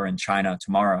civil war in China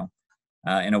tomorrow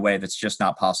in a way that's just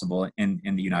not possible in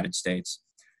the United States.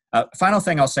 Final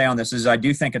thing I'll say on this is I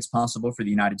do think it's possible for the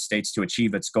United States to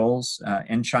achieve its goals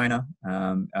in China,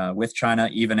 with China,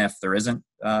 even if there isn't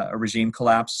a regime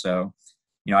collapse. So,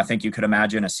 I think you could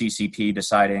imagine a CCP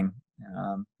deciding,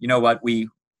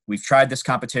 we've tried this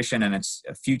competition and it's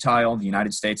futile. The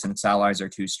United States and its allies are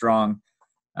too strong.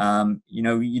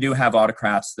 You do have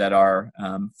autocrats that are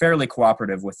fairly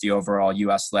cooperative with the overall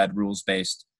U.S.-led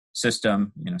rules-based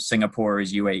system. Singapore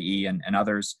is UAE and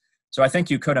others. So I think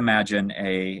you could imagine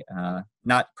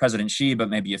not President Xi, but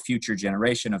maybe a future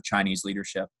generation of Chinese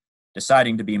leadership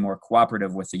deciding to be more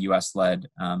cooperative with the U.S.-led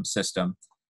system,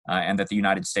 and that the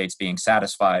United States being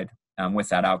satisfied with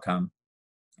that outcome.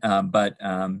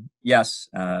 Yes,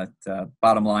 the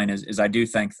bottom line is I do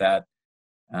think that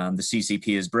the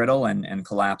CCP is brittle and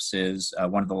collapse is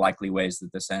one of the likely ways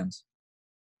that this ends.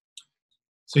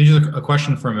 So here's a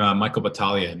question from Michael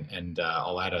Battaglia, and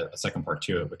I'll add a second part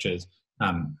to it, which is,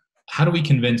 how do we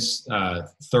convince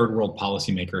third world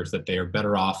policymakers that they are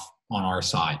better off on our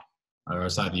side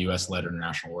of the U.S.-led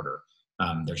international order?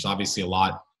 There's obviously a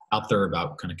lot out there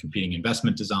about kind of competing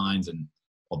investment designs and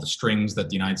all the strings that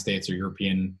the United States or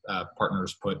European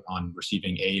partners put on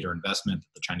receiving aid or investment that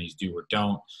the Chinese do or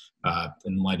don't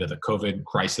in light of the COVID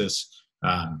crisis.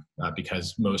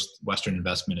 Because most Western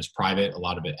investment is private, a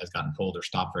lot of it has gotten pulled or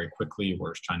stopped very quickly,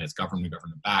 whereas China's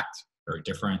government-backed, very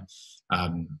different.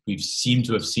 We seem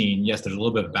to have seen, yes, there's a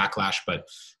little bit of backlash, but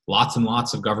lots and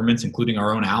lots of governments, including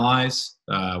our own allies,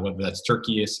 whether that's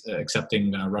Turkey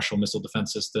accepting Russian missile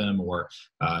defense system or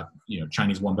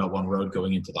Chinese One Belt One Road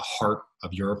going into the heart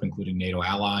of Europe, including NATO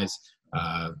allies,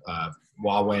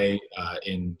 Huawei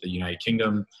in the United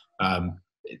Kingdom.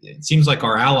 It seems like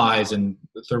our allies and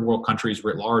the third world countries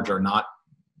writ large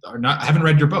haven't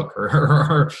read your book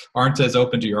or aren't as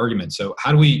open to your argument. So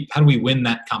how do we win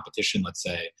that competition, let's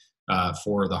say,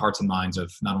 for the hearts and minds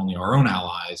of not only our own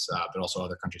allies, but also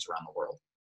other countries around the world?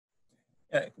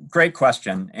 Great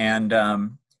question. And,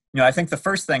 I think the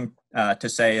first thing to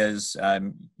say is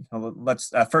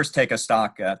let's first take a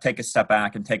step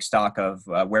back and take stock of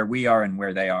where we are and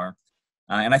where they are.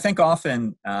 And I think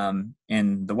often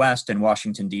in the West, in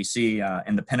Washington, D.C.,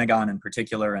 in the Pentagon in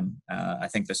particular, and I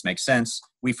think this makes sense,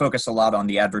 we focus a lot on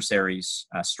the adversary's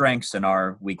strengths and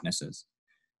our weaknesses.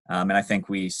 And I think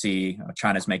we see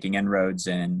China's making inroads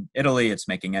in Italy, it's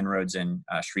making inroads in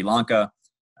Sri Lanka.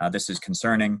 This is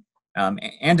concerning,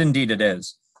 and indeed it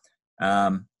is.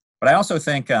 But I also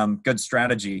think good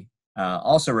strategy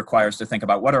also requires to think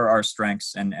about what are our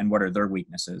strengths and what are their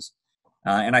weaknesses.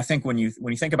 And I think when you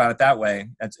think about it that way,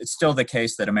 it's still the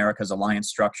case that America's alliance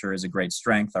structure is a great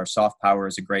strength. Our soft power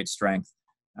is a great strength.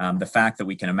 The fact that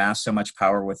we can amass so much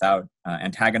power without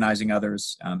antagonizing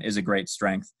others is a great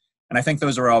strength. And I think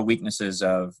those are all weaknesses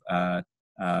of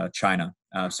China.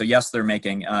 So yes, they're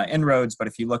making inroads, but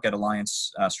if you look at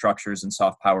alliance structures and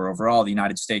soft power overall, the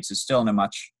United States is still in a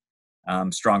much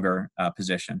stronger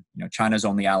position. China's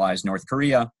only ally is North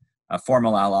Korea, a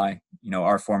formal ally.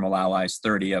 Our formal allies,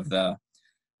 30 of the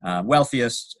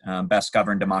wealthiest, best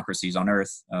governed democracies on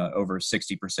earth, over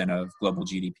 60% of global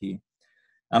GDP.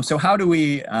 So how do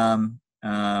we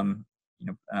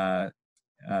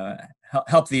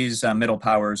help these middle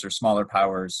powers or smaller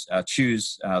powers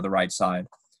choose the right side?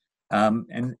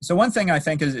 And so one thing I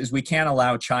think is we can't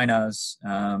allow China's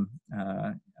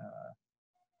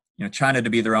China to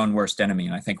be their own worst enemy.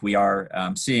 And I think we are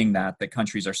seeing that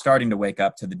countries are starting to wake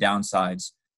up to the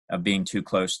downsides of being too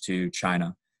close to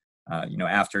China.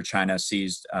 After China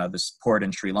seized this port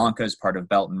in Sri Lanka as part of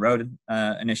Belt and Road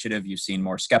Initiative, you've seen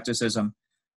more skepticism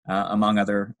among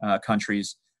other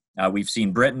countries. We've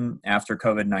seen Britain, after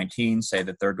COVID-19, say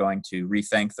that they're going to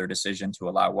rethink their decision to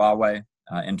allow Huawei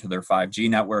into their 5G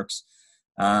networks.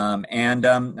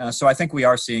 So I think we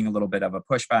are seeing a little bit of a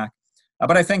pushback.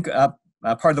 But I think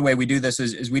part of the way we do this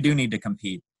is we do need to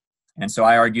compete. And so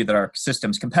I argue that our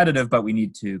system's competitive, but we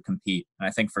need to compete. And I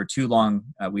think for too long,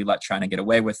 we let China get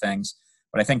away with things.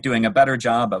 But I think doing a better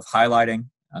job of highlighting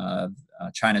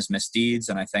China's misdeeds,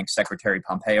 and I think Secretary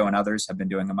Pompeo and others have been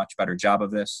doing a much better job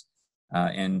of this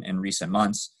in recent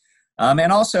months.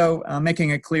 And also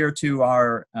making it clear to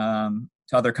our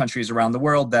to other countries around the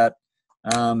world that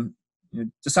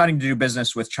deciding to do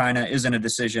business with China isn't a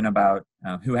decision about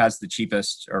who has the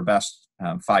cheapest or best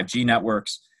 5G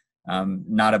networks,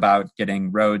 not about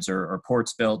getting roads or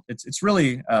ports built. It's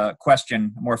really a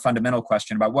more fundamental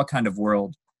question about what kind of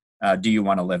world do you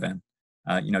want to live in?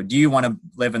 Do you want to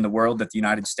live in the world that the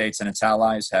United States and its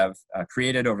allies have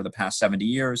created over the past 70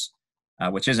 years,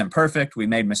 which isn't perfect? We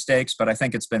made mistakes, but I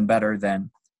think it's been better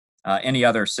than any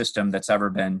other system that's ever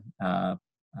been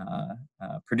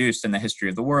produced in the history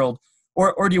of the world.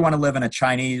 Or do you want to live in a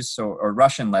Chinese or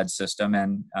Russian-led system?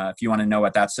 And if you want to know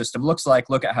what that system looks like,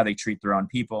 look at how they treat their own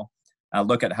people.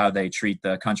 Look at how they treat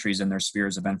the countries in their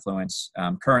spheres of influence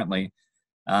currently.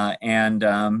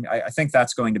 I think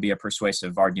that's going to be a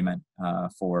persuasive argument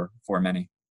for many.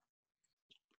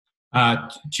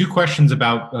 Two questions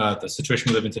about the situation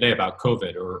we live in today about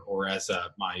COVID, or as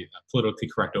my politically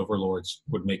correct overlords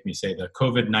would make me say, the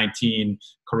COVID-19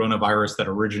 coronavirus that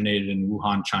originated in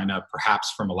Wuhan, China,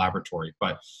 perhaps from a laboratory.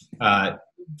 But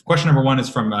question number one is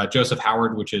from Joseph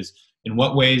Howard, which is, in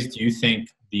what ways do you think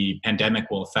the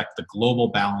pandemic will affect the global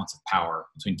balance of power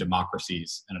between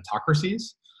democracies and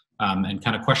autocracies? And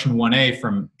kind of question 1A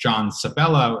from John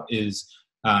Sabella is,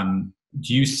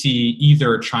 do you see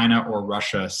either China or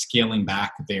Russia scaling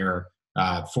back their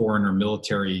foreign or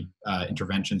military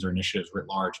interventions or initiatives writ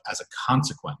large as a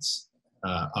consequence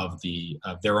of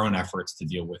their own efforts to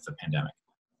deal with the pandemic?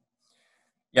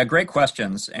 Yeah, great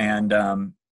questions. And,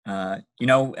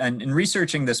 and in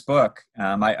researching this book,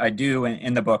 I do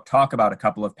in the book talk about a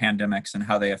couple of pandemics and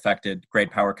how they affected great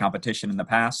power competition in the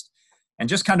past. And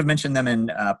just kind of mentioned them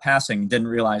in passing, didn't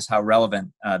realize how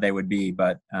relevant they would be.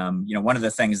 But, one of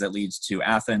the things that leads to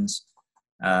Athens'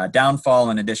 downfall,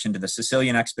 in addition to the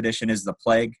Sicilian expedition, is the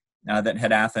plague that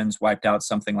hit Athens, wiped out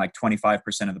something like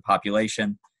 25% of the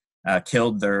population,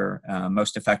 killed their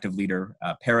most effective leader,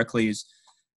 Pericles,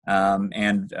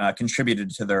 and contributed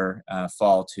to their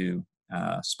fall to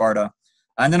Sparta.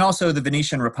 And then also the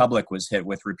Venetian Republic was hit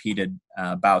with repeated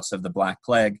bouts of the Black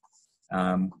Plague.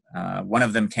 One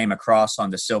of them came across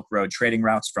on the Silk Road trading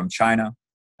routes from China.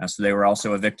 So they were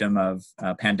also a victim of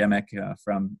a pandemic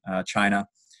from China.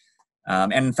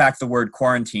 And in fact, the word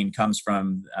quarantine comes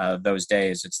from those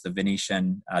days. It's the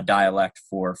Venetian dialect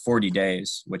for 40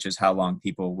 days, which is how long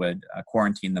people would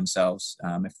quarantine themselves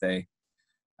if they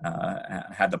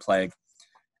had the plague.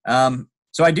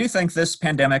 So I do think this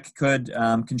pandemic could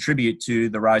contribute to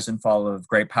the rise and fall of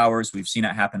great powers. We've seen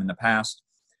it happen in the past.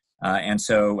 And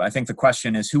so I think the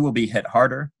question is, who will be hit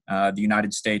harder, the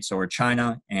United States or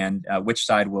China, and which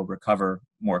side will recover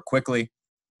more quickly?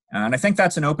 And I think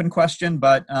that's an open question,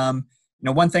 but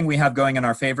one thing we have going in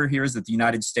our favor here is that the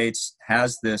United States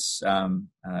has this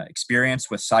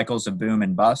experience with cycles of boom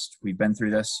and bust. We've been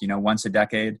through this, once a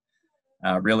decade,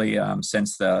 really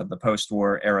since the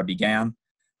post-war era began.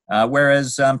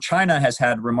 Whereas China has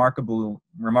had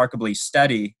remarkably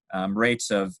steady rates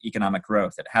of economic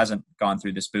growth. It hasn't gone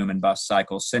through this boom and bust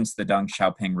cycle since the Deng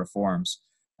Xiaoping reforms.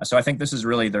 So I think this is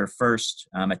really their first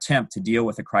attempt to deal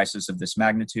with a crisis of this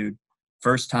magnitude.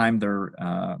 First time they're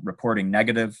reporting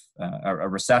negative, a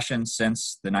recession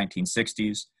since the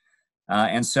 1960s.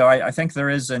 And so I think there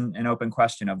is an open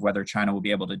question of whether China will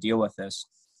be able to deal with this.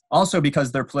 Also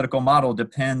because their political model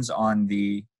depends on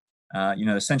the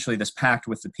essentially this pact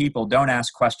with the people. Don't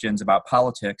ask questions about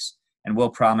politics, and we'll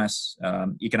promise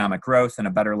economic growth and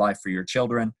a better life for your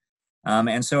children.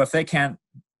 And so if they can't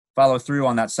follow through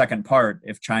on that second part,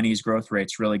 if Chinese growth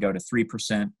rates really go to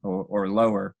 3% or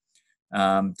lower,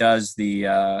 does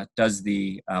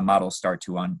the model start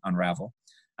to unravel?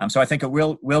 So I think it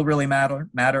will really matter,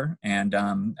 and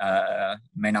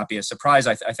may not be a surprise.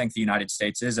 I think the United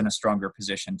States is in a stronger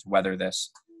position to weather this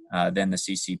than the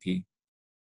CCP.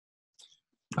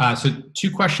 So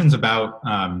two questions about,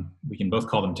 we can both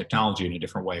call them technology in a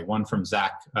different way. One from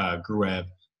Zach Gruev,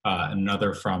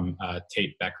 another from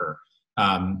Tate Becker.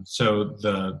 So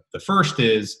the first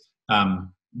is,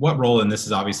 what role, and this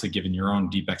is obviously given your own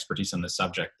deep expertise on this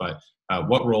subject, but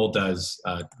what role does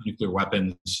nuclear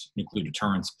weapons, nuclear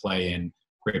deterrence play in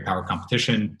great power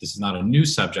competition? This is not a new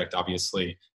subject,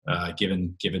 obviously,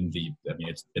 given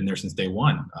it's been there since day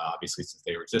one, obviously since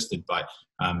they existed, but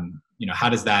how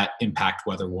does that impact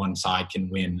whether one side can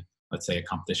win, let's say, a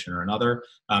competition or another?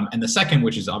 And the second,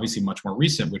 which is obviously much more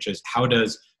recent, which is how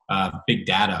does big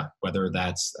data, whether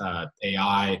that's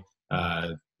AI,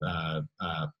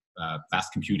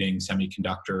 fast computing,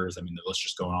 semiconductors, the list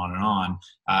just going on and on,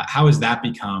 how has that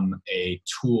become a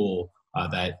tool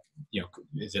that,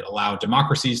 is it allow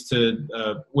democracies to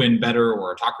win better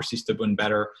or autocracies to win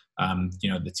better?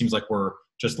 It seems like we're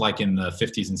just like in the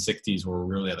 50s and 60s, where we're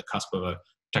really at the cusp of a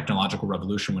technological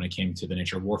revolution when it came to the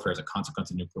nature of warfare as a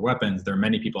consequence of nuclear weapons. There are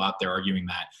many people out there arguing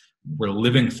that we're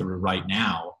living through right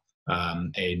now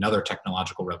another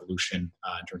technological revolution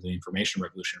in terms of the information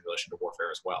revolution in relation to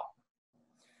warfare as well.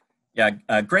 Yeah,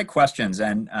 great questions.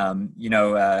 And,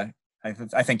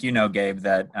 I think you know, Gabe,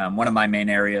 that one of my main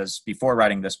areas before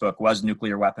writing this book was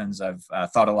nuclear weapons. I've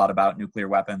thought a lot about nuclear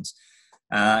weapons.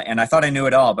 And I thought I knew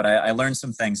it all, but I learned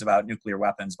some things about nuclear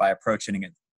weapons by approaching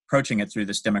it through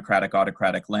this democratic,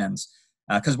 autocratic lens.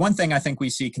 Because one thing I think we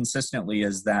see consistently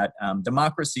is that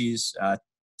democracies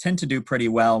tend to do pretty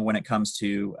well when it comes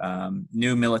to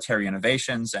new military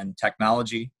innovations and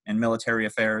technology in military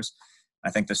affairs. I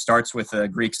think this starts with the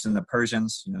Greeks and the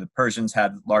Persians. The Persians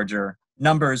had larger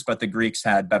numbers, but the Greeks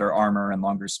had better armor and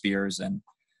longer spears. And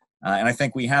I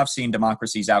think we have seen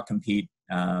democracies outcompete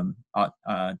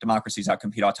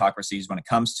autocracies when it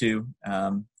comes to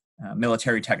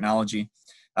military technology.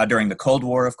 During the Cold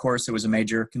War, of course, it was a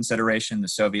major consideration. The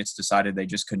Soviets decided they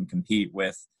just couldn't compete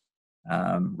with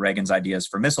Reagan's ideas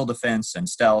for missile defense and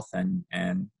stealth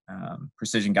and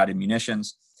precision-guided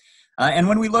munitions. And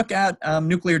when we look at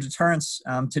nuclear deterrence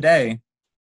today,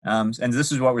 and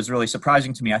this is what was really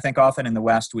surprising to me, I think often in the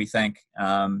West we think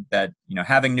that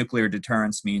having nuclear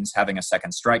deterrence means having a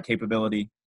second strike capability.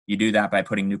 You do that by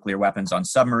putting nuclear weapons on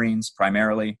submarines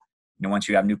primarily. Once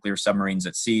you have nuclear submarines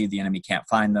at sea, the enemy can't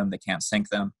find them, they can't sink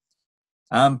them.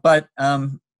 But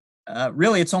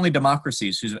really, it's only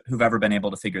democracies who've ever been able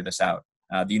to figure this out.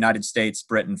 The United States,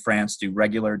 Britain, France do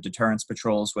regular deterrence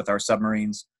patrols with our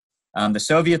submarines. The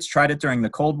Soviets tried it during the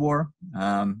Cold War,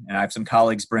 and I have some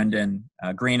colleagues, Brendan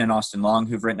Green and Austin Long,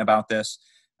 who've written about this.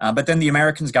 But then the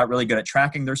Americans got really good at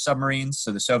tracking their submarines,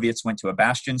 so the Soviets went to a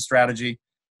bastion strategy,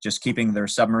 just keeping their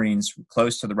submarines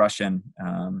close to the Russian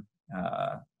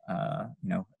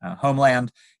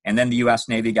homeland, and then the U.S.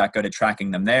 Navy got good at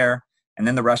tracking them there. And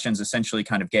then the Russians essentially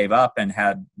kind of gave up and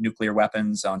had nuclear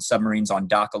weapons on submarines on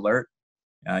dock alert,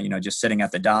 just sitting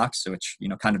at the docks, which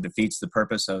kind of defeats the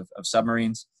purpose of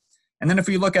submarines. And then if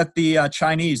we look at the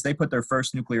Chinese, they put their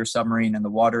first nuclear submarine in the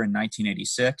water in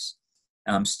 1986.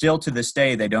 Still to this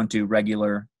day, they don't do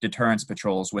regular deterrence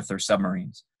patrols with their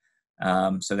submarines.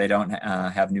 So they don't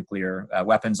have nuclear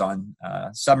weapons on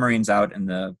submarines out in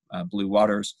the blue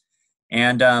waters.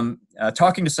 And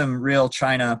talking to some real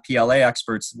China PLA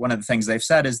experts, one of the things they've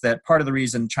said is that part of the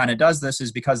reason China does this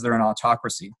is because they're an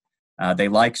autocracy. They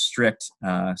like strict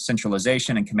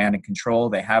centralization and command and control.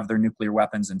 They have their nuclear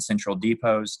weapons in central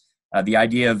depots. The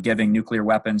idea of giving nuclear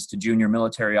weapons to junior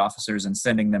military officers and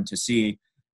sending them to sea,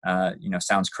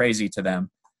 sounds crazy to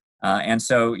them. And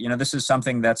so, this is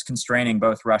something that's constraining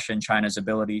both Russia and China's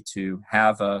ability to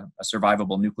have a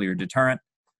survivable nuclear deterrent.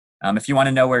 If you want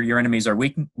to know where your enemies are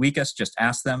weakest, just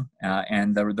ask them.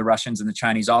 And the Russians and the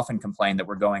Chinese often complain that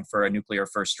we're going for a nuclear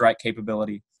first strike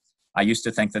capability. I used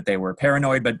to think that they were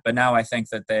paranoid, but now I think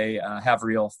that they have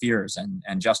real fears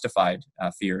and justified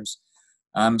fears.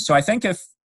 So I think if,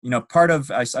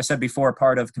 I said before,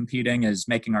 part of competing is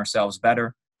making ourselves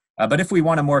better. But if we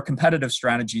want a more competitive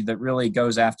strategy that really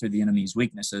goes after the enemy's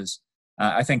weaknesses,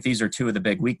 I think these are two of the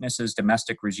big weaknesses: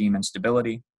 domestic regime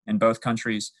instability in both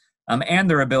countries, and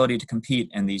their ability to compete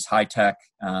in these high-tech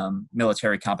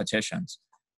military competitions.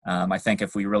 I think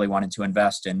if we really wanted to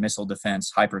invest in missile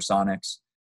defense, hypersonics,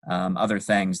 other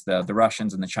things, the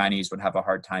Russians and the Chinese would have a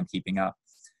hard time keeping up.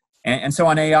 And so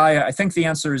on AI, I think the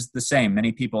answer is the same.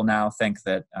 Many people now think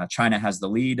that China has the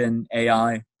lead in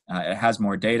AI. It has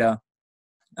more data.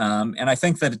 And I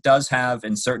think that it does have,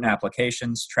 in certain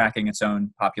applications, tracking its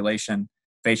own population,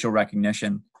 facial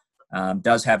recognition,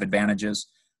 does have advantages.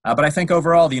 But I think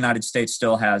overall, the United States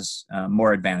still has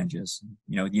more advantages.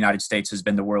 The United States has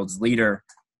been the world's leader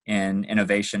in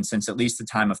innovation since at least the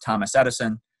time of Thomas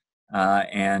Edison.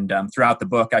 And throughout the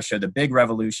book, I show the big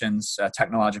revolutions,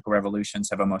 technological revolutions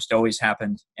have almost always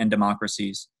happened in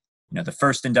democracies. The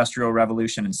first industrial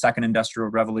revolution and second industrial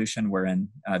revolution were in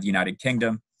the United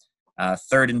Kingdom.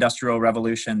 Third industrial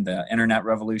revolution, the internet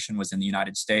revolution, was in the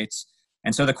United States.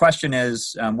 And so the question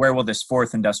is, where will this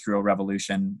fourth industrial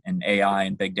revolution in AI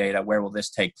and big data, where will this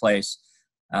take place?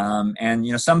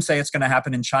 And some say it's going to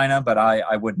happen in China, but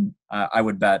I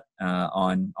would bet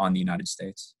on the United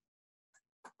States.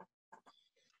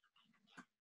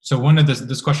 So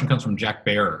this question comes from Jack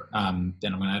Baer, and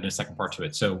I'm going to add a second part to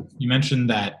it. So you mentioned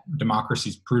that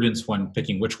democracy's prudence when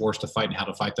picking which wars to fight and how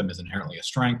to fight them is inherently a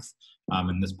strength.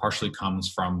 And this partially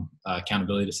comes from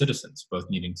accountability to citizens, both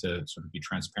needing to sort of be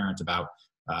transparent about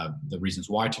the reasons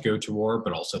why to go to war,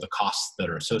 but also the costs that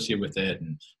are associated with it,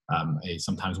 and a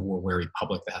sometimes war-weary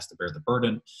public that has to bear the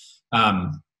burden.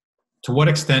 to what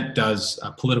extent does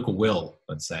political will,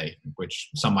 let's say, which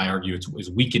some might argue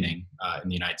is weakening in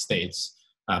the United States,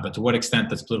 but to what extent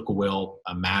does political will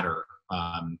matter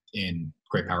in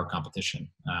great power competition?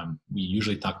 We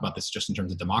usually talk about this just in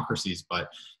terms of democracies, but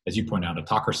as you point out,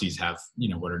 autocracies have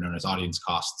what are known as audience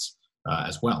costs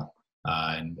as well,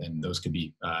 and those could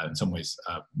be in some ways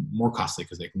more costly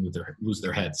because they can lose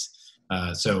their heads.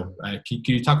 So can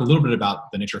you talk a little bit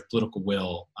about the nature of political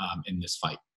will in this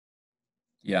fight?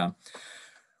 Yeah.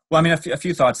 Well, I mean, a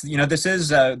few thoughts.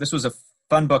 This was a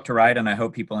fun book to write, and I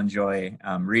hope people enjoy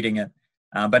reading it.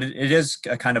 But it is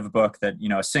a kind of a book that,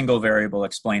 a single variable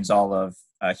explains all of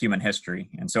human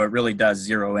history. And so it really does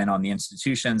zero in on the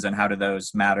institutions and how do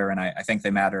those matter. And I think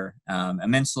they matter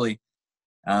immensely.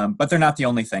 But they're not the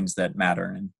only things that matter.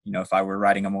 And, if I were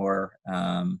writing a more,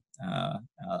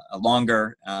 a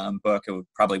longer book, it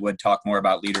probably would talk more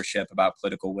about leadership, about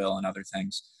political will and other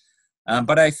things.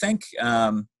 But I think,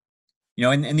 in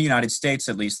the United States,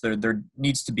 at least, there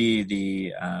needs to be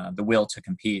the will to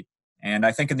compete. And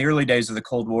I think in the early days of the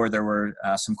Cold War, there were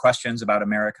some questions about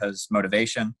America's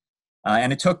motivation.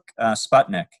 And it took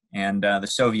Sputnik and the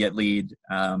Soviet lead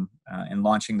in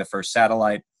launching the first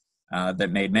satellite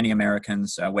that made many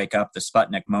Americans wake up, the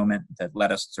Sputnik moment that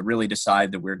led us to really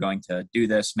decide that we're going to do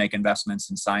this, make investments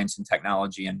in science and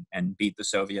technology and beat the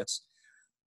Soviets.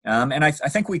 And I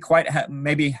think we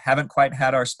maybe haven't quite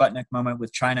had our Sputnik moment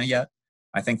with China yet.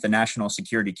 I think the national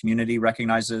security community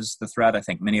recognizes the threat. I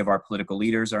think many of our political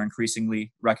leaders are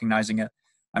increasingly recognizing it.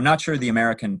 I'm not sure the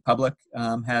American public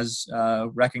has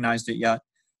recognized it yet.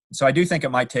 So I do think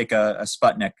it might take a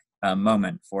Sputnik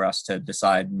moment for us to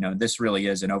decide, this really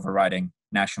is an overriding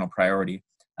national priority.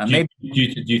 Do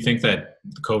you think that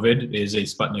COVID is a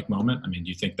Sputnik moment? I mean, do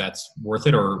you think that's worth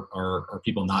it, or are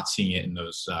people not seeing it in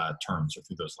those terms or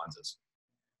through those lenses?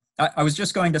 I was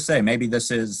just going to say, maybe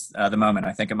this is the moment.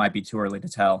 I think it might be too early to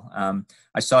tell.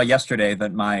 I saw yesterday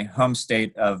that my home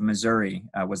state of Missouri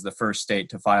was the first state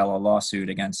to file a lawsuit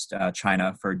against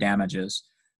China for damages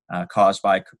caused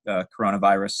by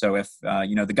coronavirus. So if,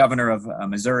 the governor of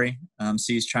Missouri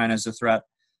sees China as a threat,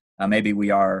 maybe we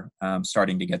are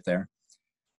starting to get there.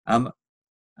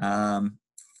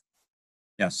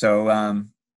 So I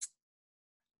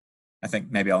think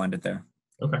maybe I'll end it there.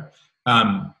 Okay.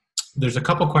 There's a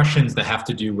couple questions that have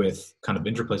to do with kind of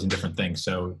interplays and different things.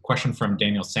 So question from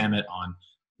Daniel Samet on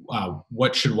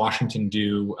what should Washington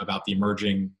do about the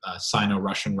emerging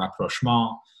Sino-Russian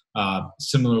rapprochement?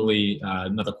 Similarly,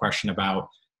 another question about,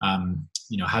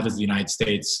 how does the United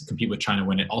States compete with China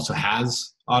when it also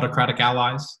has autocratic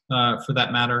allies for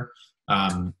that matter?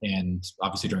 And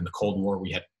obviously during the Cold War,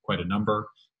 we had quite a number.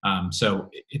 So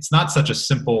it's not such a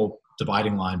simple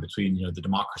dividing line between, the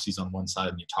democracies on one side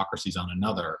and the autocracies on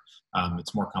another.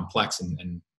 It's more complex.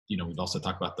 And we've also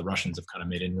talked about the Russians have kind of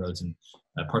made inroads in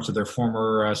parts of their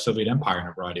former Soviet empire in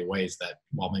a variety of ways that,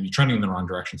 while maybe trending in the wrong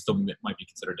direction, still might be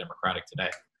considered democratic today.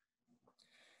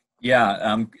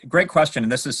 Yeah, great question.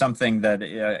 And this is something that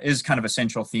is kind of a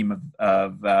central theme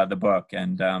of the book.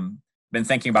 And been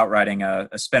thinking about writing a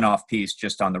spin-off piece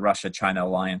just on the Russia-China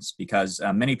alliance, because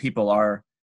many people are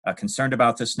concerned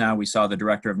about this now. We saw the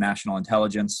director of national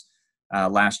intelligence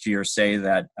last year say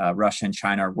that Russia and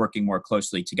China are working more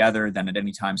closely together than at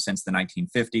any time since the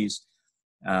 1950s.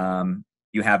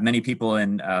 You have many people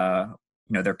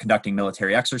they're conducting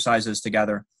military exercises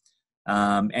together.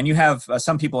 And you have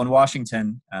some people in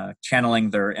Washington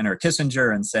channeling their inner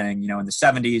Kissinger and saying, in the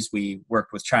 70s, we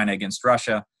worked with China against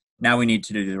Russia. Now we need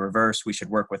to do the reverse. We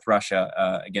should work with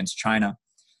Russia against China.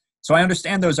 So I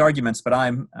understand those arguments, but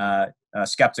I'm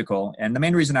skeptical. And the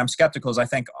main reason I'm skeptical is I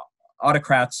think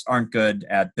autocrats aren't good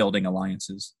at building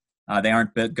alliances. They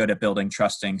aren't good at building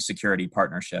trusting security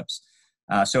partnerships.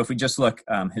 So if we just look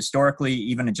historically,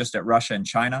 even just at Russia and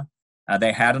China,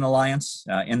 they had an alliance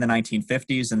in the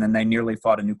 1950s, and then they nearly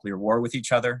fought a nuclear war with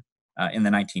each other in the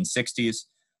 1960s.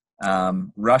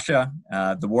 Russia,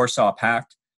 the Warsaw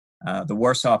Pact, the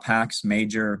Warsaw Pact's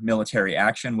major military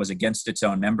action was against its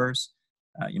own members.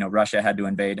 Russia had to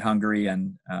invade Hungary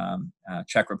and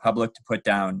Czech Republic to put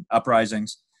down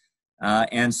uprisings.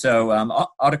 And so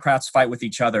autocrats fight with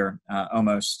each other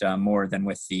almost more than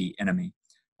with the enemy.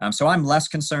 So I'm less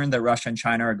concerned that Russia and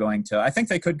China are going to, I think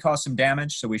they could cause some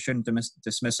damage, so we shouldn't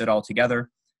dismiss it altogether.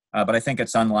 But I think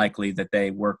it's unlikely that they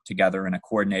work together in a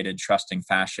coordinated, trusting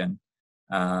fashion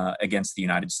against the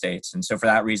United States. And so for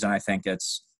that reason, I think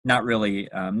it's not really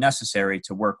necessary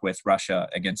to work with Russia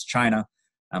against China.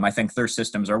 I think their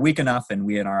systems are weak enough and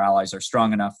we and our allies are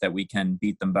strong enough that we can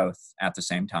beat them both at the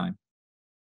same time.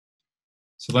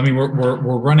 So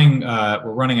we're running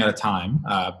out of time,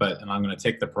 and I'm going to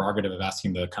take the prerogative of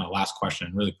asking the kind of last question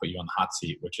and really put you on the hot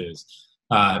seat, which is,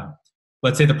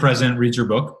 let's say the president reads your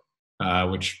book,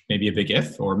 which may be a big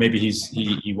if, or maybe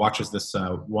he watches this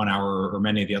 1 hour or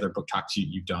many of the other book talks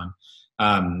you've done,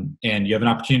 and you have an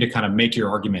opportunity to kind of make your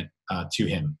argument to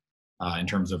him in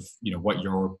terms of what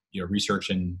your research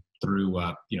and through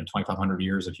 2,500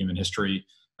 years of human history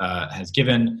has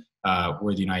given.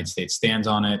 Where the United States stands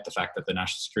on it, the fact that the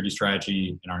national security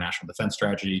strategy and our national defense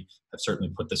strategy have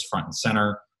certainly put this front and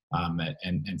center,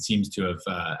 and seems to have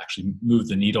actually moved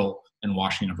the needle in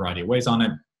Washington in a variety of ways on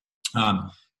it.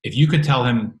 If you could tell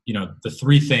him, the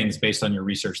three things based on your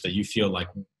research that you feel like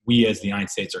we as the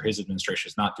United States or his administration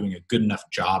is not doing a good enough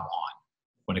job on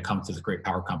when it comes to the great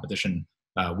power competition,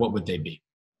 what would they be?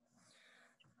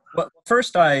 Well,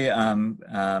 first,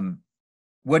 I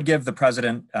would give the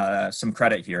president some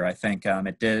credit here. I think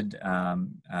it did.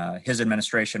 His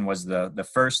administration was the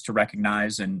first to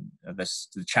recognize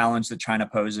the challenge that China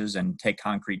poses and take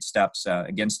concrete steps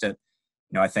against it.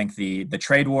 I think the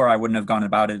trade war, I wouldn't have gone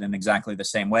about it in exactly the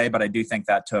same way, but I do think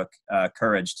that took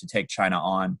courage to take China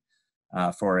on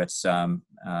for its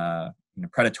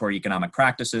predatory economic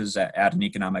practices at an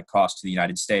economic cost to the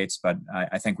United States. But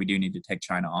I think we do need to take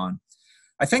China on.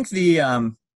 I think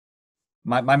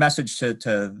my message to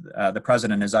the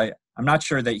president is I'm not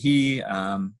sure that he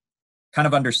kind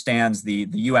of understands the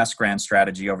U.S. grand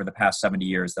strategy over the past 70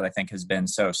 years that I think has been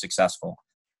so successful.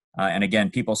 And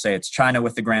again, people say it's China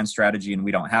with the grand strategy and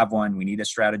we don't have one. We need a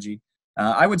strategy.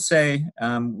 I would say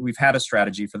we've had a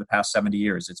strategy for the past 70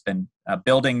 years. It's been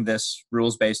building this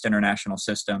rules-based international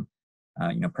system,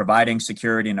 providing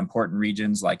security in important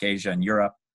regions like Asia and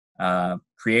Europe,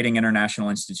 creating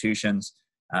international institutions,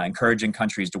 encouraging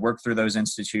countries to work through those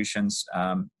institutions,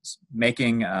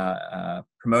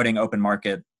 promoting open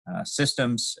market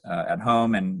systems at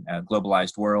home and a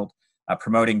globalized world,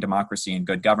 promoting democracy and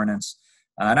good governance.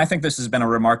 And I think this has been a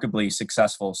remarkably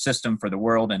successful system for the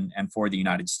world and for the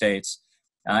United States.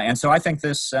 And so I think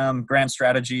this grand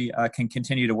strategy can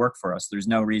continue to work for us. There's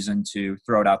no reason to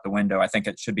throw it out the window. I think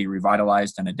it should be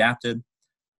revitalized and adapted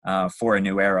for a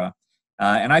new era.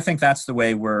 And I think that's the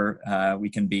way we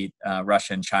can beat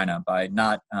Russia and China, by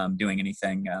not doing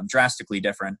anything drastically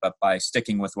different, but by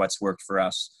sticking with what's worked for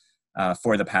us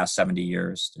for the past 70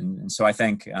 years. And so I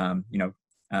think,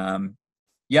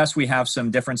 yes, we have some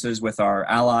differences with our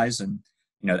allies, and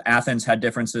Athens had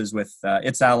differences with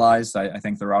its allies. I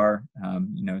think there are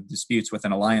disputes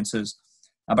within alliances,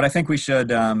 but I think we should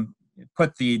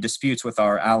put the disputes with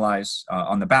our allies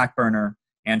on the back burner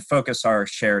and focus our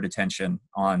shared attention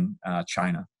on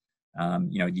China.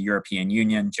 The European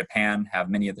Union, Japan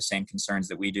have many of the same concerns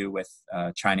that we do with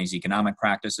Chinese economic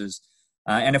practices.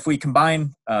 And if we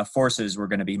combine forces, we're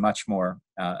going to be much more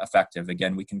effective.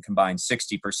 Again, we can combine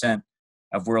 60%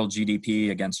 of world GDP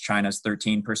against China's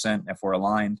 13% if we're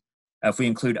aligned. If we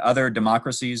include other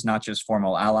democracies, not just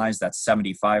formal allies, that's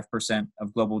 75%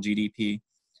 of global GDP.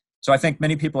 So I think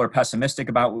many people are pessimistic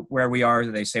about where we are.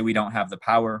 They say we don't have the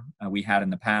power we had in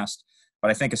the past.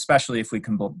 But I think especially if we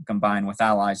combine with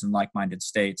allies and like-minded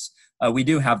states, we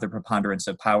do have the preponderance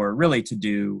of power really to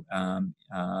do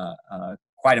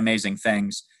quite amazing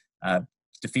things,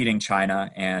 defeating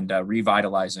China and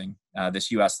revitalizing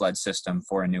this U.S.-led system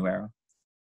for a new era.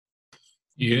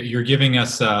 You're giving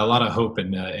us a lot of hope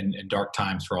in dark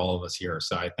times for all of us here.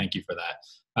 So I thank you for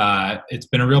that. It's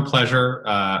been a real pleasure,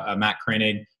 Matt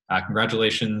Kroenig.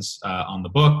 Congratulations on the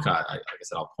book. Like I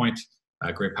said, I'll point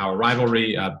Great Power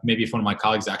Rivalry. Maybe if one of my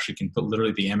colleagues actually can put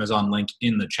literally the Amazon link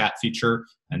in the chat feature,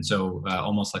 and so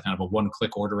almost like kind of a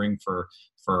one-click ordering for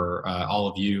all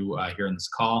of you here in this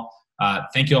call.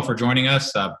 Thank you all for joining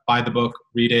us. Buy the book,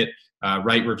 read it,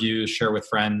 write reviews, share with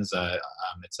friends.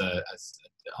 It's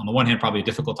on the one hand, probably a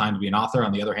difficult time to be an author.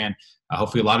 On the other hand,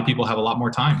 hopefully a lot of people have a lot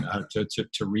more time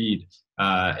to read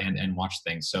and watch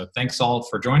things. So thanks all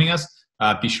for joining us.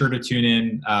 Be sure to tune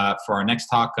in for our next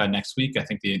talk next week. I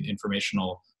think the information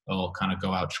will kind of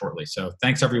go out shortly. So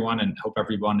thanks everyone, and hope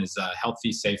everyone is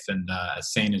healthy, safe, and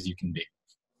as sane as you can be.